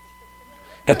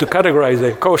 He had to categorize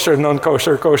them, kosher,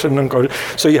 non-kosher, kosher, non-kosher.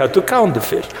 So you had to count the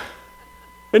fish.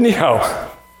 Anyhow,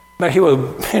 now he was,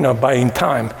 buying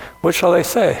time. What shall I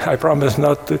say? I promised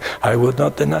not to, I would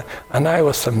not deny. And I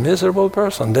was a miserable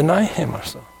person, deny him or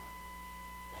so.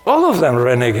 All of them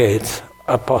renegades,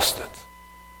 apostates.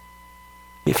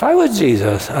 If I was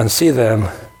Jesus and see them,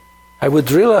 I would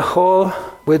drill a hole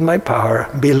with my power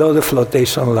below the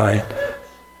flotation line.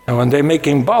 And when they're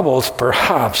making bubbles,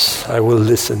 perhaps I will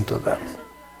listen to them.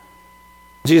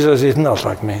 Jesus is not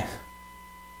like me.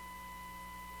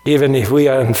 Even if we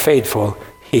are unfaithful,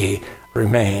 he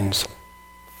remains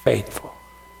faithful.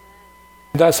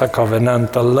 That's a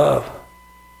covenantal love.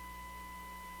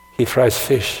 He fries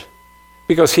fish.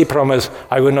 Because he promised,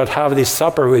 I will not have this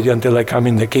supper with you until I come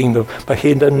in the kingdom. But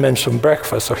he didn't mention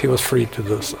breakfast, so he was free to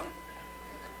do so.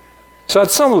 So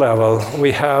at some level,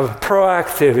 we have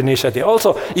proactive initiative.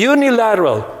 Also,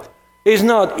 unilateral is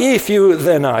not if you,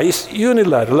 then I. It's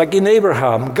unilateral. Like in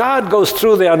Abraham, God goes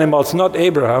through the animals, not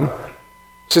Abraham.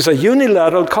 So it's a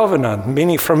unilateral covenant,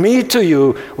 meaning from me to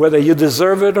you, whether you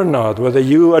deserve it or not, whether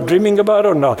you are dreaming about it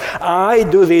or not. I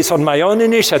do this on my own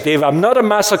initiative. I'm not a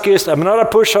masochist. I'm not a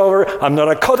pushover. I'm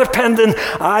not a codependent.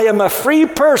 I am a free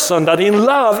person that in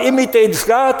love imitates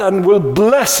God and will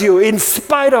bless you in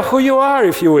spite of who you are,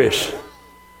 if you wish.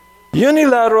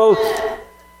 Unilateral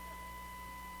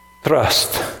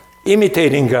trust,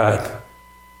 imitating God.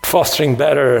 Fostering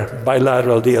better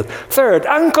bilateral deals. Third,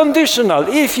 unconditional.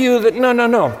 If you,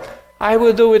 no. I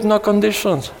will do with no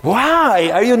conditions. Why?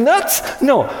 Are you nuts?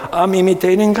 No, I'm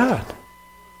imitating God,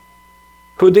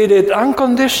 who did it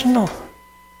unconditional.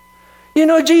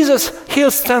 Jesus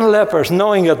heals 10 lepers,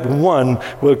 knowing that one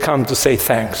will come to say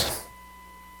thanks.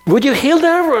 Would you heal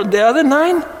the other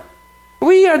 9?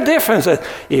 We are different.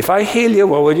 If I heal you,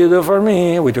 what would you do for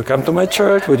me? Would you come to my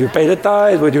church? Would you pay the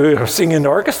tithe? Would you sing in the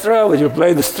orchestra? Would you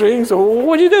play the strings? What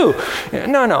would you do?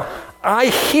 No. I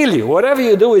heal you. Whatever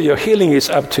you do with your healing is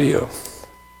up to you.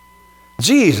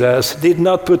 Jesus did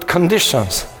not put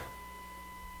conditions.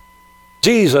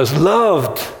 Jesus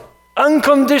loved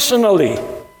unconditionally.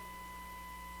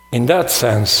 In that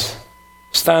sense,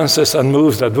 stances and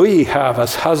moves that we have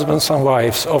as husbands and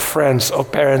wives, or friends, or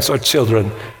parents, or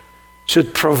children,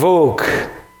 should provoke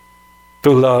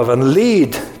to love and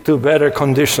lead to better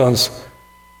conditions,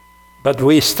 but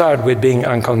we start with being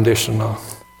unconditional.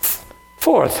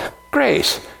 Fourth,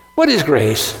 grace. What is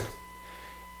grace?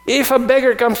 If a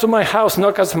beggar comes to my house,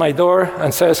 knocks at my door,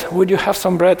 and says, would you have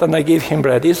some bread, and I give him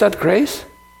bread, is that grace?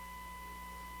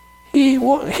 He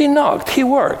knocked, he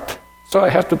worked, so I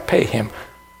have to pay him.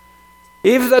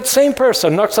 If that same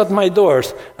person knocks at my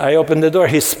doors, I open the door,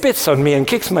 he spits on me and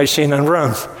kicks my shin and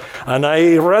runs. And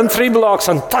I run 3 blocks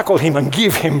and tackle him and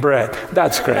give him bread.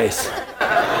 That's grace.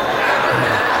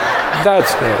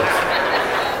 That's grace.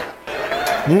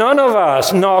 None of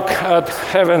us knock at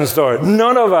heaven's door.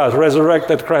 None of us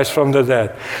resurrected Christ from the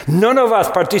dead. None of us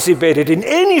participated in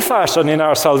any fashion in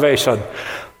our salvation.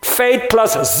 Faith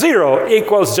plus 0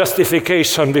 equals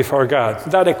justification before God.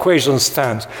 That equation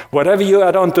stands. Whatever you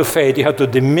add on to faith, you have to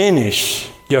diminish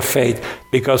your faith,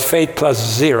 because faith plus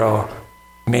 0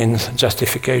 means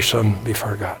justification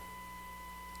before God.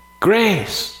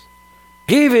 Grace.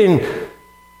 Giving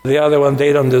the other one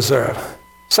they don't deserve.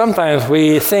 Sometimes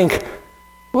we think,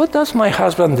 what does my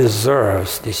husband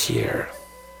deserve this year?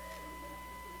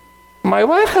 my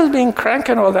wife has been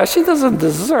cranking all that. She doesn't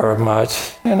deserve much,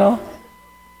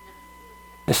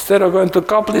 Instead of going to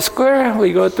Copley Square,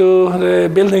 we go to the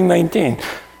Building 19,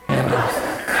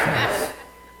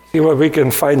 See what we can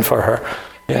find for her,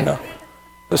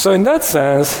 So in that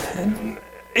sense,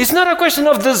 it's not a question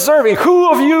of deserving. Who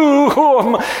of you,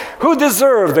 who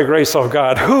deserved the grace of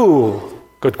God? Who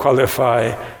could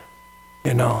qualify?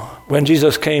 When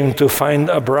Jesus came to find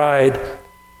a bride,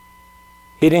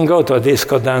 he didn't go to a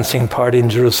disco dancing party in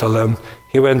Jerusalem.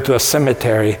 He went to a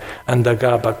cemetery and dug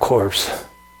up a corpse.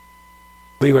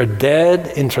 We were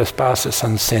dead in trespasses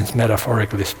and sins,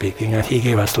 metaphorically speaking, and he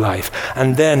gave us life,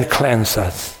 and then cleansed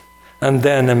us, and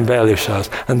then embellished us,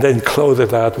 and then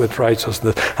clothed us with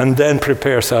righteousness, and then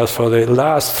prepares us for the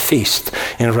last feast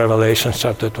in Revelation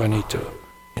chapter 22.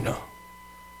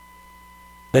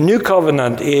 The new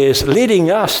covenant is leading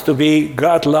us to be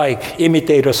God-like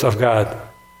imitators of God,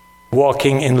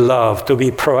 walking in love, to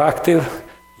be proactive,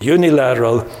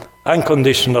 unilateral,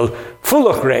 unconditional, full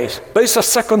of grace. But it's a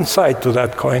second side to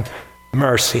that coin,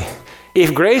 mercy.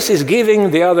 If grace is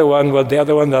giving the other one what the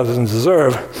other one doesn't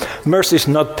deserve, mercy is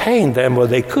not paying them what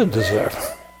they could deserve.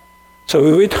 So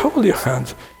we withhold your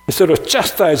hands. Instead of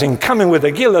chastising, coming with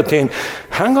a guillotine,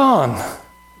 hang on,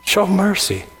 show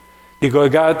mercy.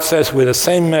 Because God says, with the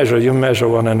same measure you measure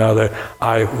one another,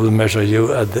 I will measure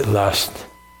you at the last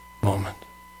moment.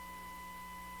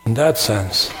 In that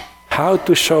sense, how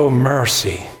to show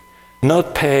mercy,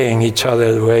 not paying each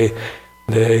other the way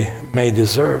they may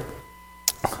deserve.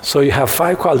 So you have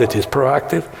 5 qualities: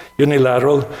 proactive,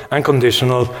 unilateral,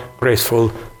 unconditional,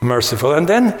 graceful, merciful, and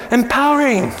then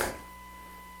empowering.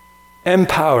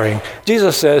 Empowering.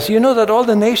 Jesus says, you know that all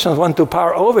the nations want to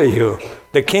power over you.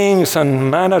 The kings and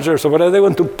managers or whatever, they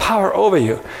want to power over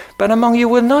you. But among you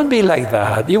will not be like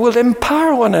that. You will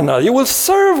empower one another. You will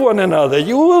serve one another.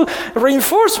 You will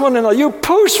reinforce one another. You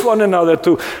push one another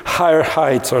to higher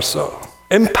heights or so.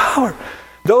 Empower.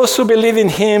 Those who believe in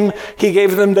him, he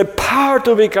gave them the power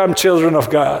to become children of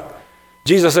God.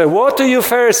 Jesus said, woe to you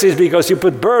Pharisees, because you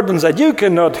put burdens that you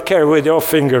cannot carry with your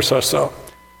fingers or so.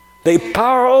 They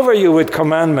power over you with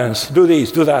commandments. Do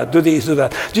this, do that, do this, do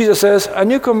that. Jesus says, a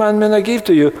new commandment I give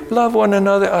to you, love one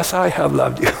another as I have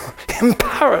loved you. He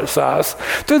empowers us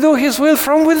to do his will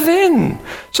from within.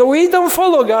 So we don't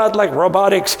follow God like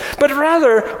robotics, but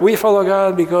rather we follow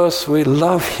God because we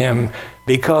love him,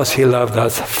 because he loved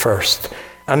us first.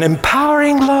 An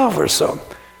empowering love or so.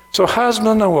 So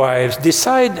husbands and wives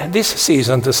decide this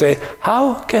season to say,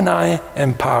 how can I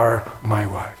empower my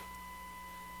wife?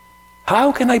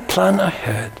 How can I plan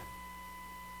ahead?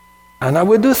 And I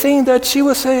would do things that she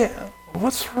would say,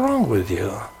 what's wrong with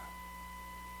you?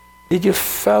 Did you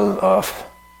fell off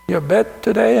your bed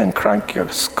today and crack your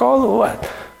skull or what?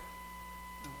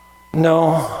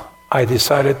 No, I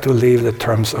decided to leave the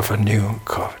terms of a new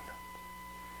covenant.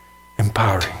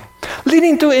 Empowering.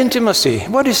 Leading to intimacy.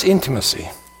 What is intimacy?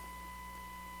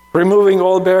 Removing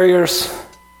all barriers,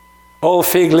 all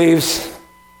fig leaves,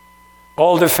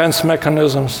 all defense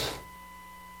mechanisms,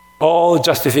 all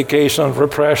justification,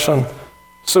 repression,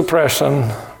 suppression,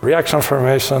 reaction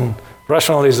formation,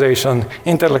 rationalization,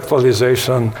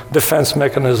 intellectualization, defense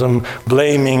mechanism,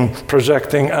 blaming,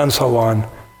 projecting, and so on,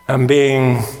 and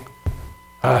being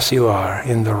as you are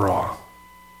in the raw.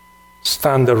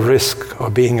 Stand the risk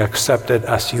of being accepted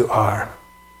as you are.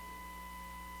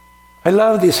 I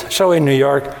love this show in New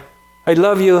York. I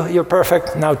love you, you're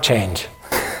perfect, now change.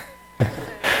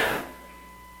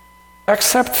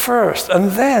 Accept first,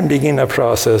 and then begin a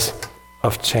process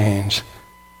of change.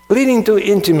 Leading to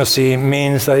intimacy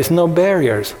means there is no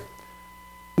barriers.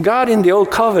 God in the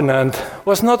Old Covenant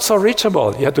was not so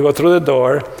reachable. You had to go through the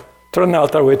door, through an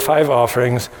altar with 5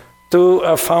 offerings, to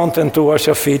a fountain to wash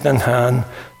your feet and hand,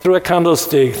 through a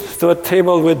candlestick, to a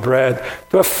table with bread,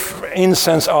 to an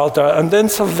incense altar, and then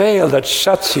it's a veil that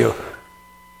shuts you.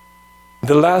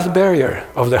 The last barrier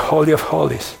of the Holy of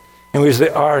Holies, in which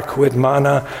the ark with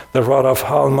manna, the rod of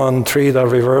almond tree, the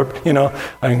river,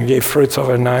 and gave fruits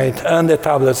overnight, and the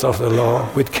tablets of the law,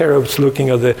 with cherubs looking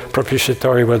at the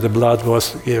propitiatory where the blood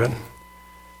was given.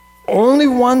 Only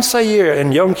once a year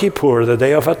in Yom Kippur, the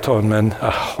Day of Atonement, a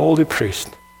holy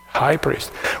priest, high priest,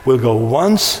 will go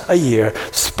once a year,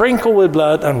 sprinkle with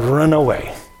blood, and run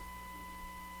away.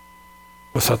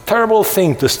 It was a terrible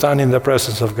thing to stand in the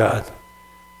presence of God.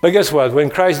 But guess what?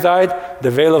 When Christ died, the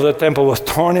veil of the temple was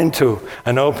torn in two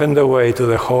and opened the way to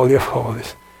the Holy of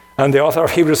Holies. And the author of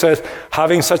Hebrews says,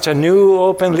 having such a new,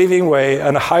 open, living way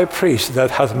and a high priest that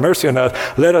hath mercy on us,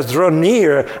 let us draw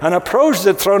near and approach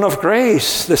the throne of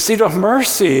grace, the seat of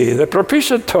mercy, the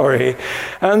propitiatory.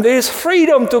 And there is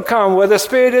freedom to come where the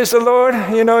Spirit is the Lord.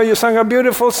 You know, you sang a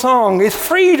beautiful song. It's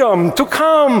freedom to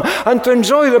come and to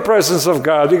enjoy the presence of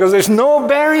God because there's no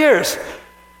barriers.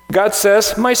 God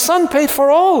says, my Son paid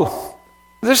for all.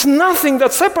 There's nothing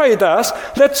that separates us.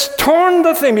 Let's turn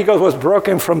the thing because it was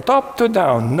broken from top to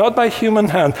down, not by human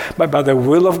hand, but by the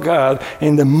will of God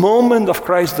in the moment of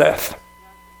Christ's death.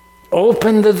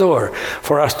 Open the door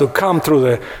for us to come through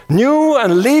the new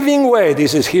and living way.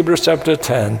 This is Hebrews chapter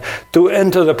 10, to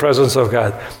enter the presence of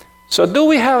God. So do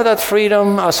we have that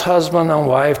freedom as husband and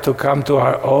wife to come to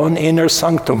our own inner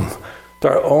sanctum, to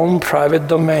our own private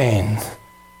domain,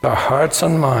 to our hearts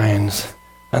and minds,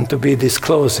 and to be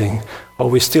disclosing? Or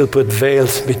we still put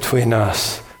veils between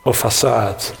us, or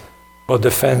facades, or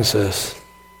defenses?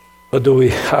 Or do we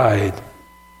hide?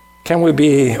 Can we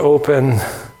be open,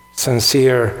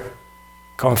 sincere,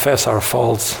 confess our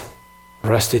faults,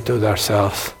 restitute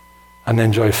ourselves, and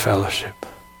enjoy fellowship?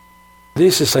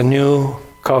 This is a new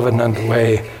covenant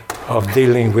way of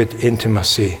dealing with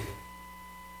intimacy,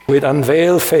 with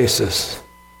unveiled faces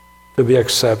to be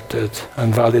accepted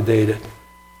and validated.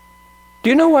 Do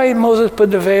you know why Moses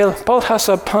put the veil? Paul has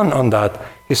a pun on that.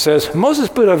 He says, Moses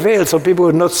put a veil so people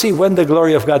would not see when the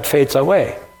glory of God fades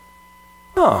away.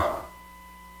 Oh.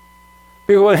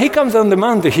 Because when he comes on the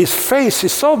mountain, his face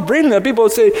is so brilliant that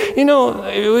people say, you know,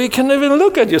 we can't even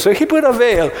look at you. So he put a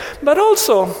veil. But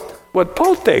also, what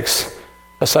Paul takes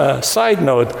as a side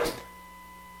note,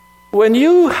 when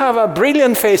you have a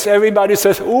brilliant face, everybody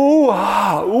says, ooh,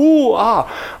 ah, ooh,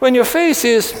 ah. When your face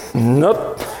is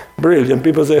not brilliant,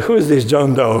 people say, who is this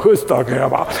John Doe? Who's talking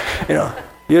about?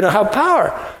 You don't have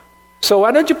power. So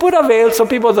why don't you put a veil so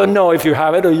people don't know if you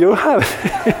have it or you have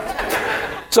it?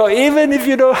 So even if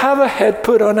you don't have a head,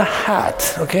 put on a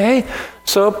hat, okay?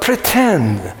 So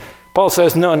pretend. Paul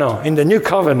says, no, in the new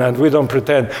covenant, we don't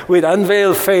pretend. With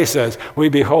unveiled faces, we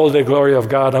behold the glory of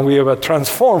God, and we are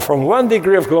transformed from one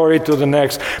degree of glory to the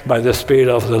next by the Spirit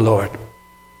of the Lord.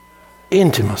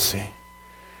 Intimacy.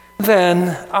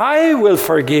 Then I will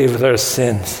forgive their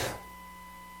sins.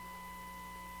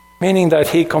 Meaning that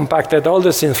he compacted all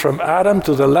the sins from Adam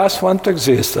to the last one to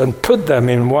exist and put them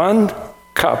in one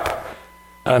cup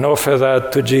and offer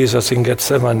that to Jesus in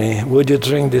Gethsemane. Would you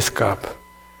drink this cup?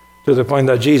 To the point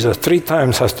that Jesus 3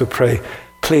 times has to pray,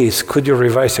 please, could you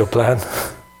revise your plan?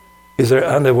 Is there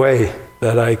any way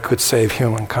that I could save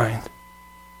humankind?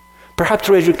 Perhaps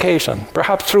through education,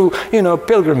 perhaps through,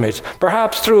 pilgrimage,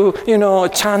 perhaps through,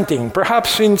 chanting,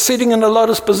 perhaps in sitting in a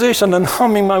lotus position and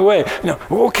humming my way.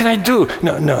 What can I do?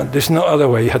 No, there's no other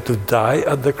way. You have to die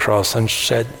at the cross and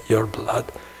shed your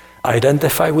blood.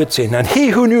 Identify with sin. And he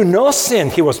who knew no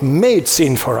sin, he was made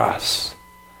sin for us.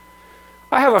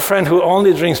 I have a friend who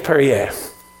only drinks Perrier.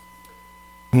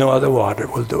 No other water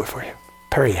will do it for him.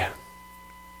 Perrier.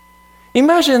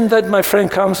 Imagine that my friend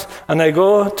comes and I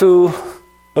go to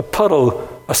a puddle,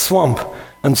 a swamp,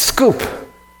 and scoop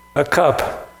a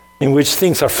cup in which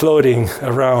things are floating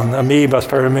around, amoebas,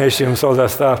 parameciums, all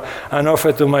that stuff, and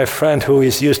offer to my friend who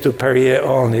is used to Perrier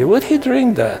only. Would he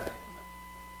drink that?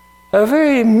 A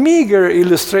very meager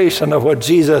illustration of what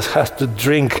Jesus has to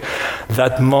drink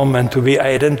that moment to be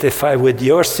identified with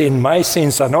your sin, my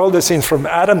sins, and all the sins from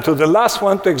Adam to the last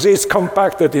one to exist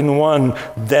compacted in one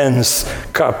dense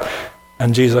cup.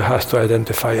 And Jesus has to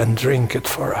identify and drink it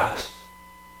for us.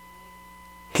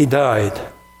 He died.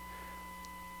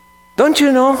 Don't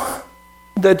you know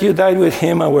that you died with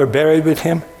him and were buried with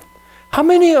him? How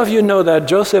many of you know that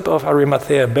Joseph of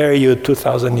Arimathea buried you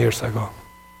 2,000 years ago?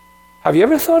 Have you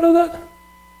ever thought of that?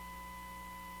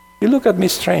 You look at me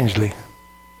strangely.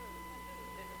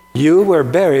 You were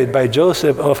buried by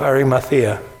Joseph of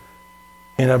Arimathea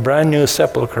in a brand new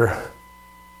sepulcher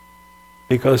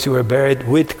because you were buried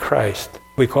with Christ.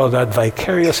 We call that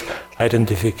vicarious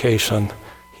identification.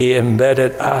 He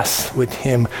embedded us with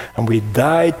him, and we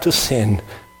died to sin.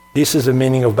 This is the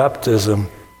meaning of baptism.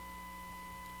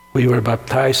 We were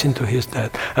baptized into his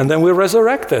death, and then we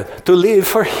resurrected to live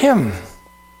for him.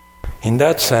 In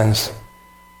that sense,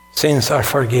 sins are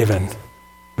forgiven.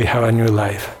 We have a new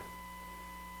life.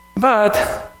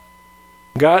 But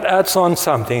God adds on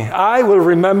something. I will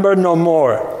remember no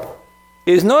more.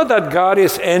 It's not that God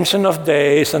is ancient of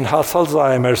days and has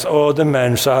Alzheimer's or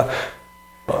dementia.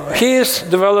 He is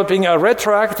developing a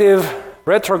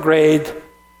retrograde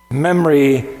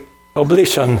memory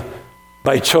oblation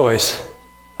by choice.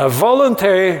 A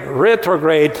voluntary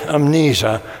retrograde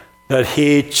amnesia that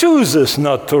he chooses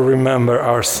not to remember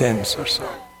our sins or so.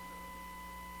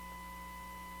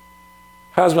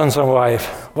 Husbands and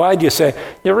wife, why do you say,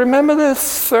 you remember the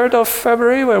 3rd of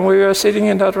February when we were sitting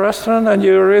in that restaurant and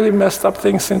you really messed up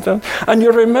things in terms, and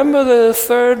you remember the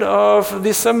 3rd of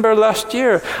December last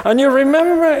year, and you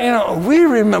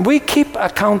remember, we keep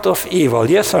account of evil,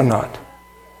 yes or not?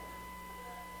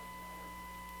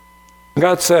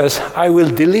 God says, I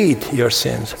will delete your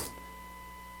sins.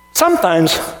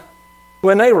 Sometimes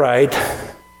when I write,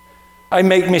 I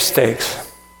make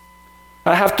mistakes.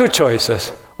 I have two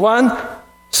choices. One,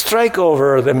 strike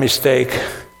over the mistake.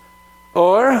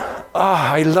 Or,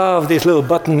 I love this little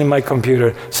button in my computer.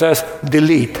 It says,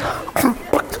 delete.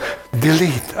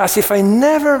 Delete. As if I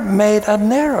never made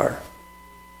an error.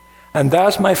 And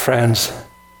that's, my friends,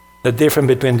 the difference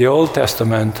between the Old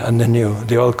Testament and the New,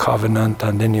 the Old Covenant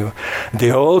and the New.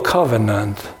 The Old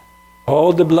Covenant,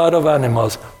 all the blood of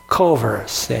animals, cover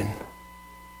sin.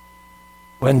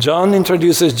 When John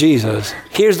introduces Jesus,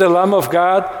 here's the Lamb of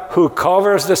God who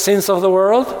covers the sins of the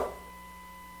world?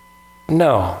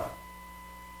 No.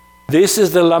 This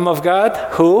is the Lamb of God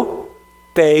who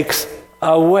takes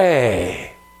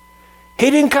away.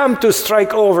 He didn't come to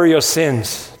strike over your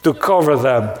sins, to cover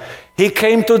them. He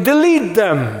came to delete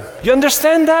them. You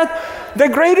understand that? The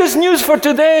greatest news for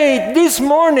today, this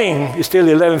morning, is still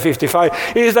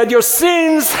 11:55, is that your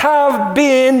sins have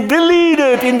been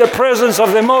deleted in the presence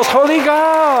of the Most Holy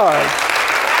God.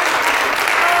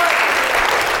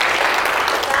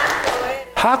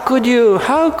 How could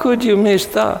you miss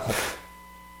that?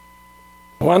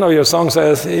 One of your songs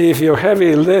says, if your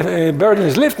heavy burden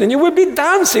is lifted, you will be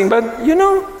dancing. But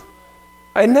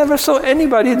I never saw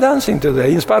anybody dancing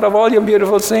today, in spite of all your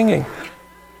beautiful singing.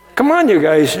 Come on, you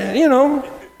guys,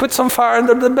 put some fire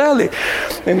under the belly.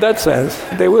 In that sense,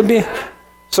 they will be.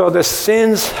 So the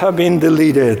sins have been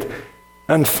deleted.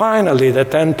 And finally, the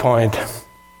 10th point,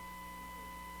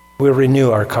 we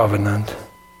renew our covenant.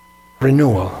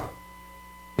 Renewal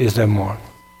is the more.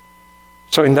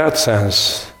 So in that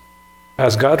sense,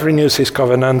 as God renews his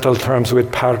covenantal terms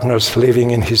with partners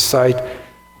living in his sight,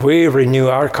 we renew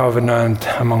our covenant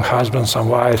among husbands and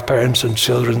wives, parents and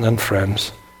children and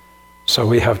friends. So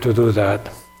we have to do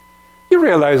that. You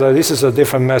realize that this is a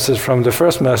different message from the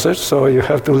first message, so you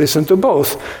have to listen to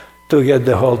both to get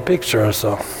the whole picture.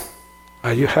 So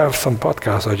you have some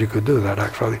podcasts that you could do that,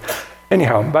 actually.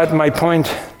 Anyhow, but my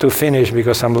point to finish,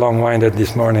 because I'm long-winded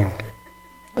this morning,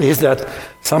 is that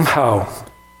somehow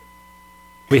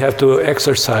we have to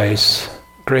exercise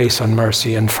grace and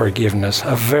mercy and forgiveness,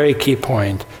 a very key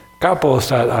point. Couples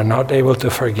that are not able to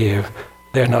forgive,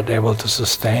 they're not able to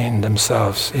sustain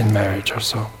themselves in marriage or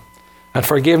so. And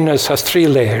forgiveness has 3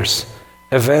 layers: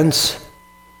 events,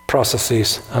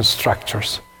 processes, and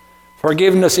structures.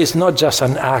 Forgiveness is not just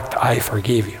an act, I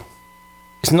forgive you.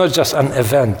 It's not just an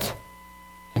event,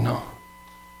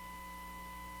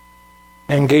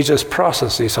 Engages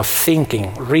processes of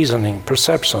thinking, reasoning,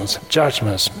 perceptions,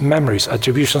 judgments, memories,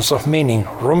 attributions of meaning,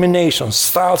 ruminations,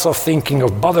 styles of thinking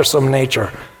of bothersome nature,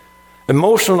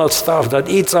 emotional stuff that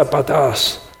eats up at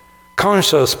us,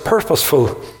 conscious,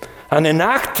 purposeful, and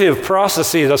inactive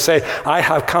processes that say, I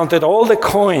have counted all the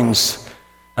coins,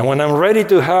 and when I'm ready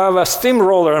to have a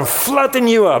steamroller and flatten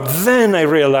you up, then I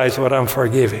realize what I'm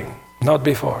forgiving, not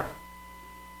before.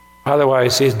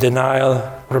 Otherwise, it's denial,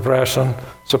 repression,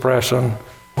 suppression,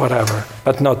 whatever,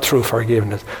 but not true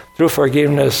forgiveness. True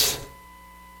forgiveness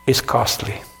is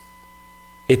costly.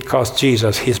 It cost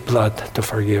Jesus his blood to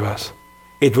forgive us.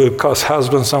 It will cost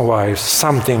husbands and wives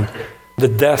something, the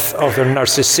death of their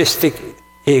narcissistic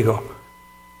ego,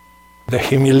 the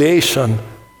humiliation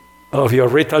of your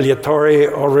retaliatory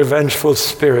or revengeful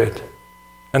spirit,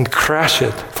 and crush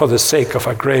it for the sake of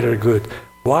a greater good.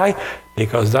 Why?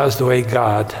 Because that's the way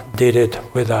God did it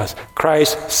with us.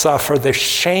 Christ suffered the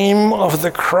shame of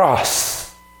the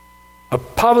cross, a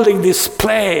public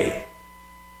display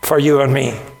for you and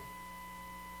me.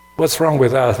 What's wrong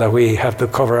with us that we have to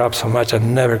cover up so much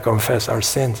and never confess our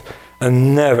sins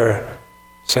and never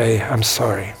say, I'm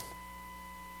sorry,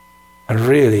 and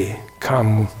really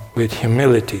come with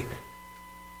humility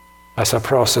as a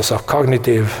process of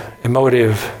cognitive,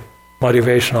 emotive,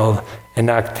 motivational, and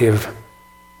active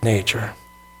nature.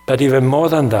 But even more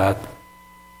than that,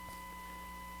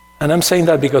 and I'm saying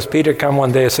that because Peter came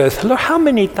one day and says, look, how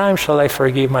many times shall I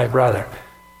forgive my brother?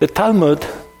 The Talmud,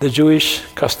 the Jewish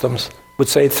customs, would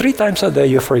say 3 times a day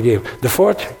you forgive. The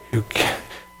 4th, you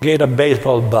get a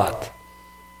baseball bat,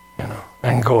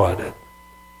 and go at it.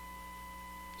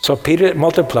 So Peter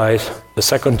multiplies the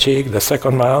second cheek, the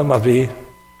second mile must be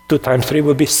 2 times 3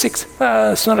 would be 6.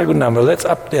 It's not a good number. Let's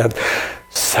up that.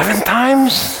 7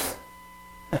 times?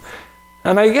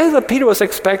 And I guess that Peter was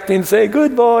expecting to say,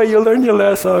 good boy, you learned your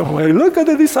lesson. Well, look at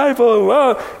the disciple.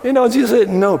 Well, Jesus said,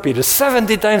 no, Peter,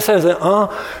 70 times 7.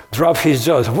 Drop his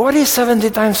jaws. What is 70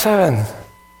 times 7?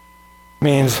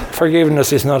 Means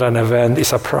forgiveness is not an event,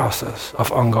 it's a process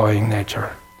of ongoing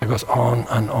nature. It goes on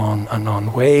and on and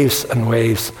on. Waves and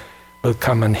waves will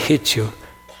come and hit you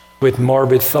with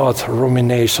morbid thoughts,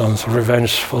 ruminations,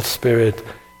 revengeful spirit,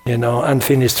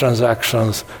 unfinished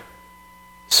transactions.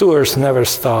 Sewers never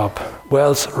stop.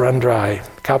 Wells run dry.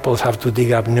 Couples have to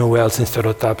dig up new wells instead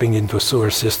of tapping into a sewer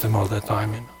system all the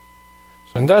time.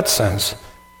 So in that sense,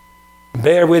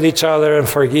 bear with each other and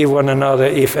forgive one another.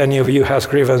 If any of you has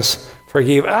grievance,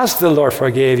 forgive as the Lord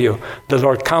forgave you. The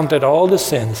Lord counted all the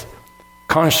sins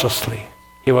consciously.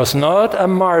 He was not a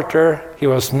martyr. He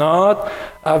was not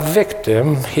a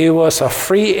victim. He was a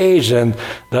free agent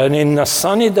that in a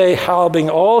sunny day, helping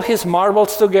all his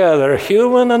marbles together,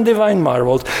 human and divine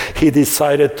marbles, he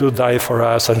decided to die for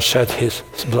us and shed his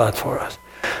blood for us.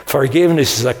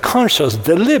 Forgiveness is a conscious,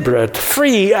 deliberate,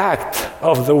 free act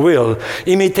of the will,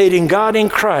 imitating God in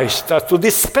Christ, that to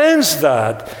dispense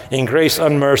that in grace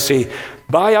and mercy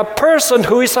by a person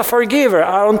who is a forgiver,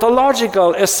 our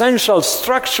ontological, essential,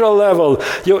 structural level,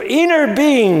 your inner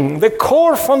being, the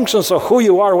core functions of who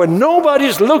you are when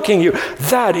nobody's looking you,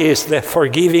 that is the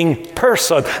forgiving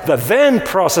person that then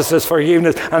processes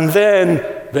forgiveness, and then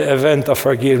the event of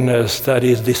forgiveness that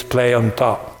is displayed on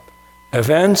top.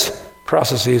 Events,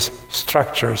 processes,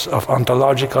 structures of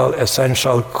ontological,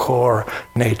 essential, core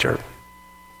nature.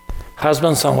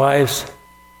 Husbands and wives,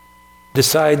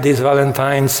 decide this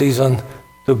Valentine's season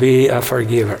to be a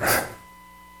forgiver,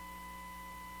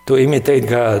 to imitate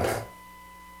God,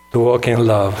 to walk in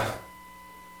love.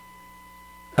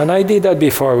 And I did that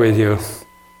before with you,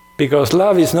 because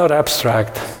love is not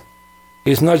abstract.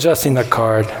 It's not just in a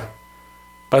card,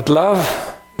 but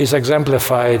love is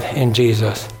exemplified in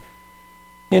Jesus.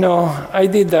 I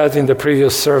did that in the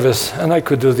previous service, and I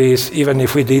could do this even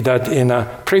if we did that in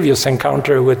a previous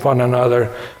encounter with one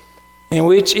another, in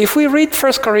which if we read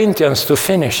 1 Corinthians to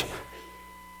finish,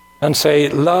 and say,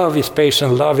 love is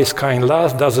patient, love is kind,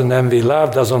 love doesn't envy,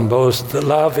 love doesn't boast,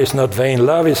 love is not vain,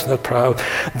 love is not proud,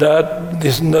 that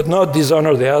does not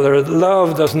dishonor the other,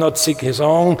 love does not seek his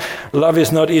own, love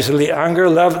is not easily angered,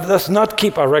 love does not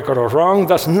keep a record of wrong,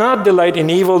 does not delight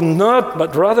in evil,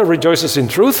 but rather rejoices in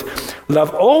truth.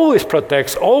 Love always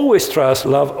protects, always trusts,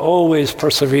 love always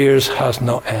perseveres, has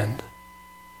no end.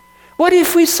 What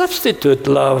if we substitute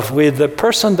love with the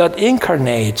person that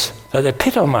incarnates, that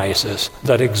epitomizes,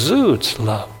 that exudes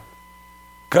love?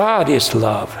 God is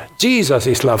love. Jesus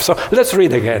is love. So let's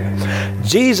read again.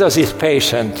 Jesus is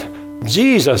patient.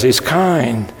 Jesus is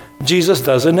kind. Jesus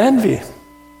doesn't envy.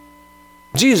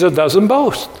 Jesus doesn't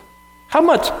boast. How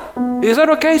much? Is that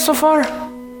okay so far?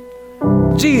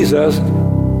 Jesus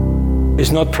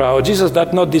is not proud. Jesus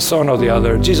does not dishonor the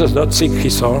other. Jesus does not seek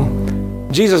his own.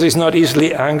 Jesus is not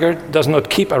easily angered, does not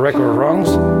keep a record of wrongs,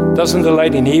 doesn't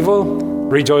delight in evil,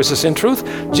 rejoices in truth.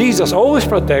 Jesus always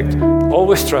protects,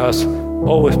 always trusts,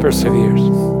 always perseveres.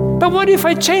 But what if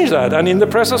I change that? And in the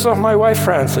presence of my wife,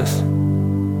 Frances,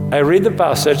 I read the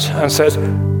passage and says,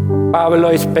 Pablo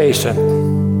is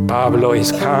patient. Pablo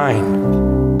is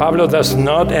kind. Pablo does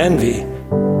not envy.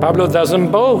 Pablo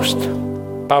doesn't boast.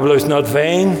 Pablo is not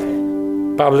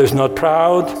vain. Pablo is not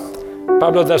proud.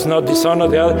 Pablo does not dishonor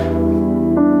the other.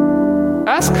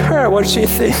 Ask her what she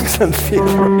thinks and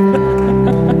feels.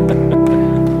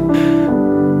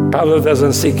 Pablo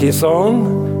doesn't seek his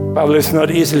own. Pablo is not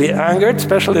easily angered,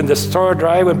 especially in the store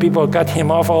drive when people cut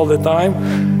him off all the time.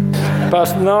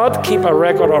 Does not keep a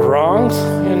record of wrongs.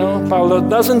 Pablo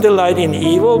doesn't delight in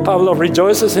evil. Pablo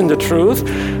rejoices in the truth.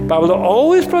 Pablo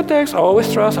always protects,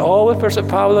 always trusts, always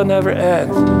perseveres. Pablo never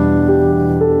ends.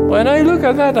 When I look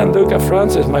at that and look at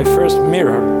Frances, my first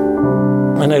mirror,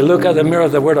 when I look at the mirror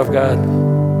of the Word of God,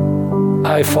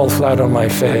 I fall flat on my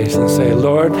face and say,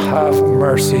 Lord, have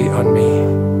mercy on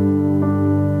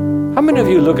me. How many of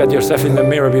you look at yourself in the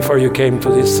mirror before you came to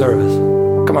this service?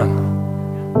 Come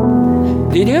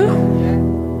on. Did you?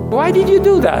 Why did you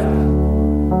do that?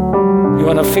 You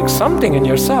want to fix something in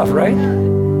yourself, right?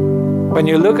 When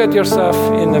you look at yourself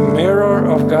in the mirror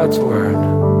of God's Word,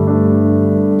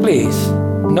 please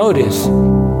notice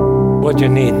what you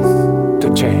need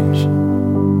to change.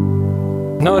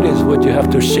 Notice what you have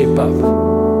to shape up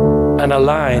and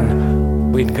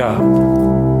align with God.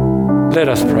 Let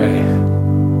us pray.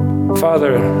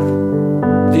 Father,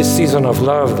 this season of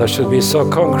love that should be so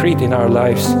concrete in our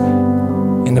lives,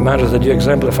 in the manner that you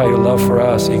exemplify your love for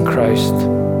us in Christ,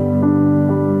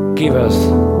 give us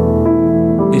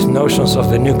these notions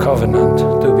of the new covenant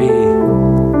to be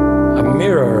a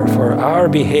mirror for our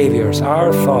behaviors,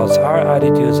 our thoughts, our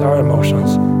attitudes, our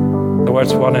emotions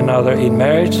towards one another in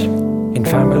marriage, in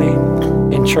family,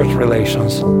 in church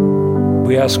relations.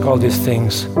 We ask all these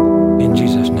things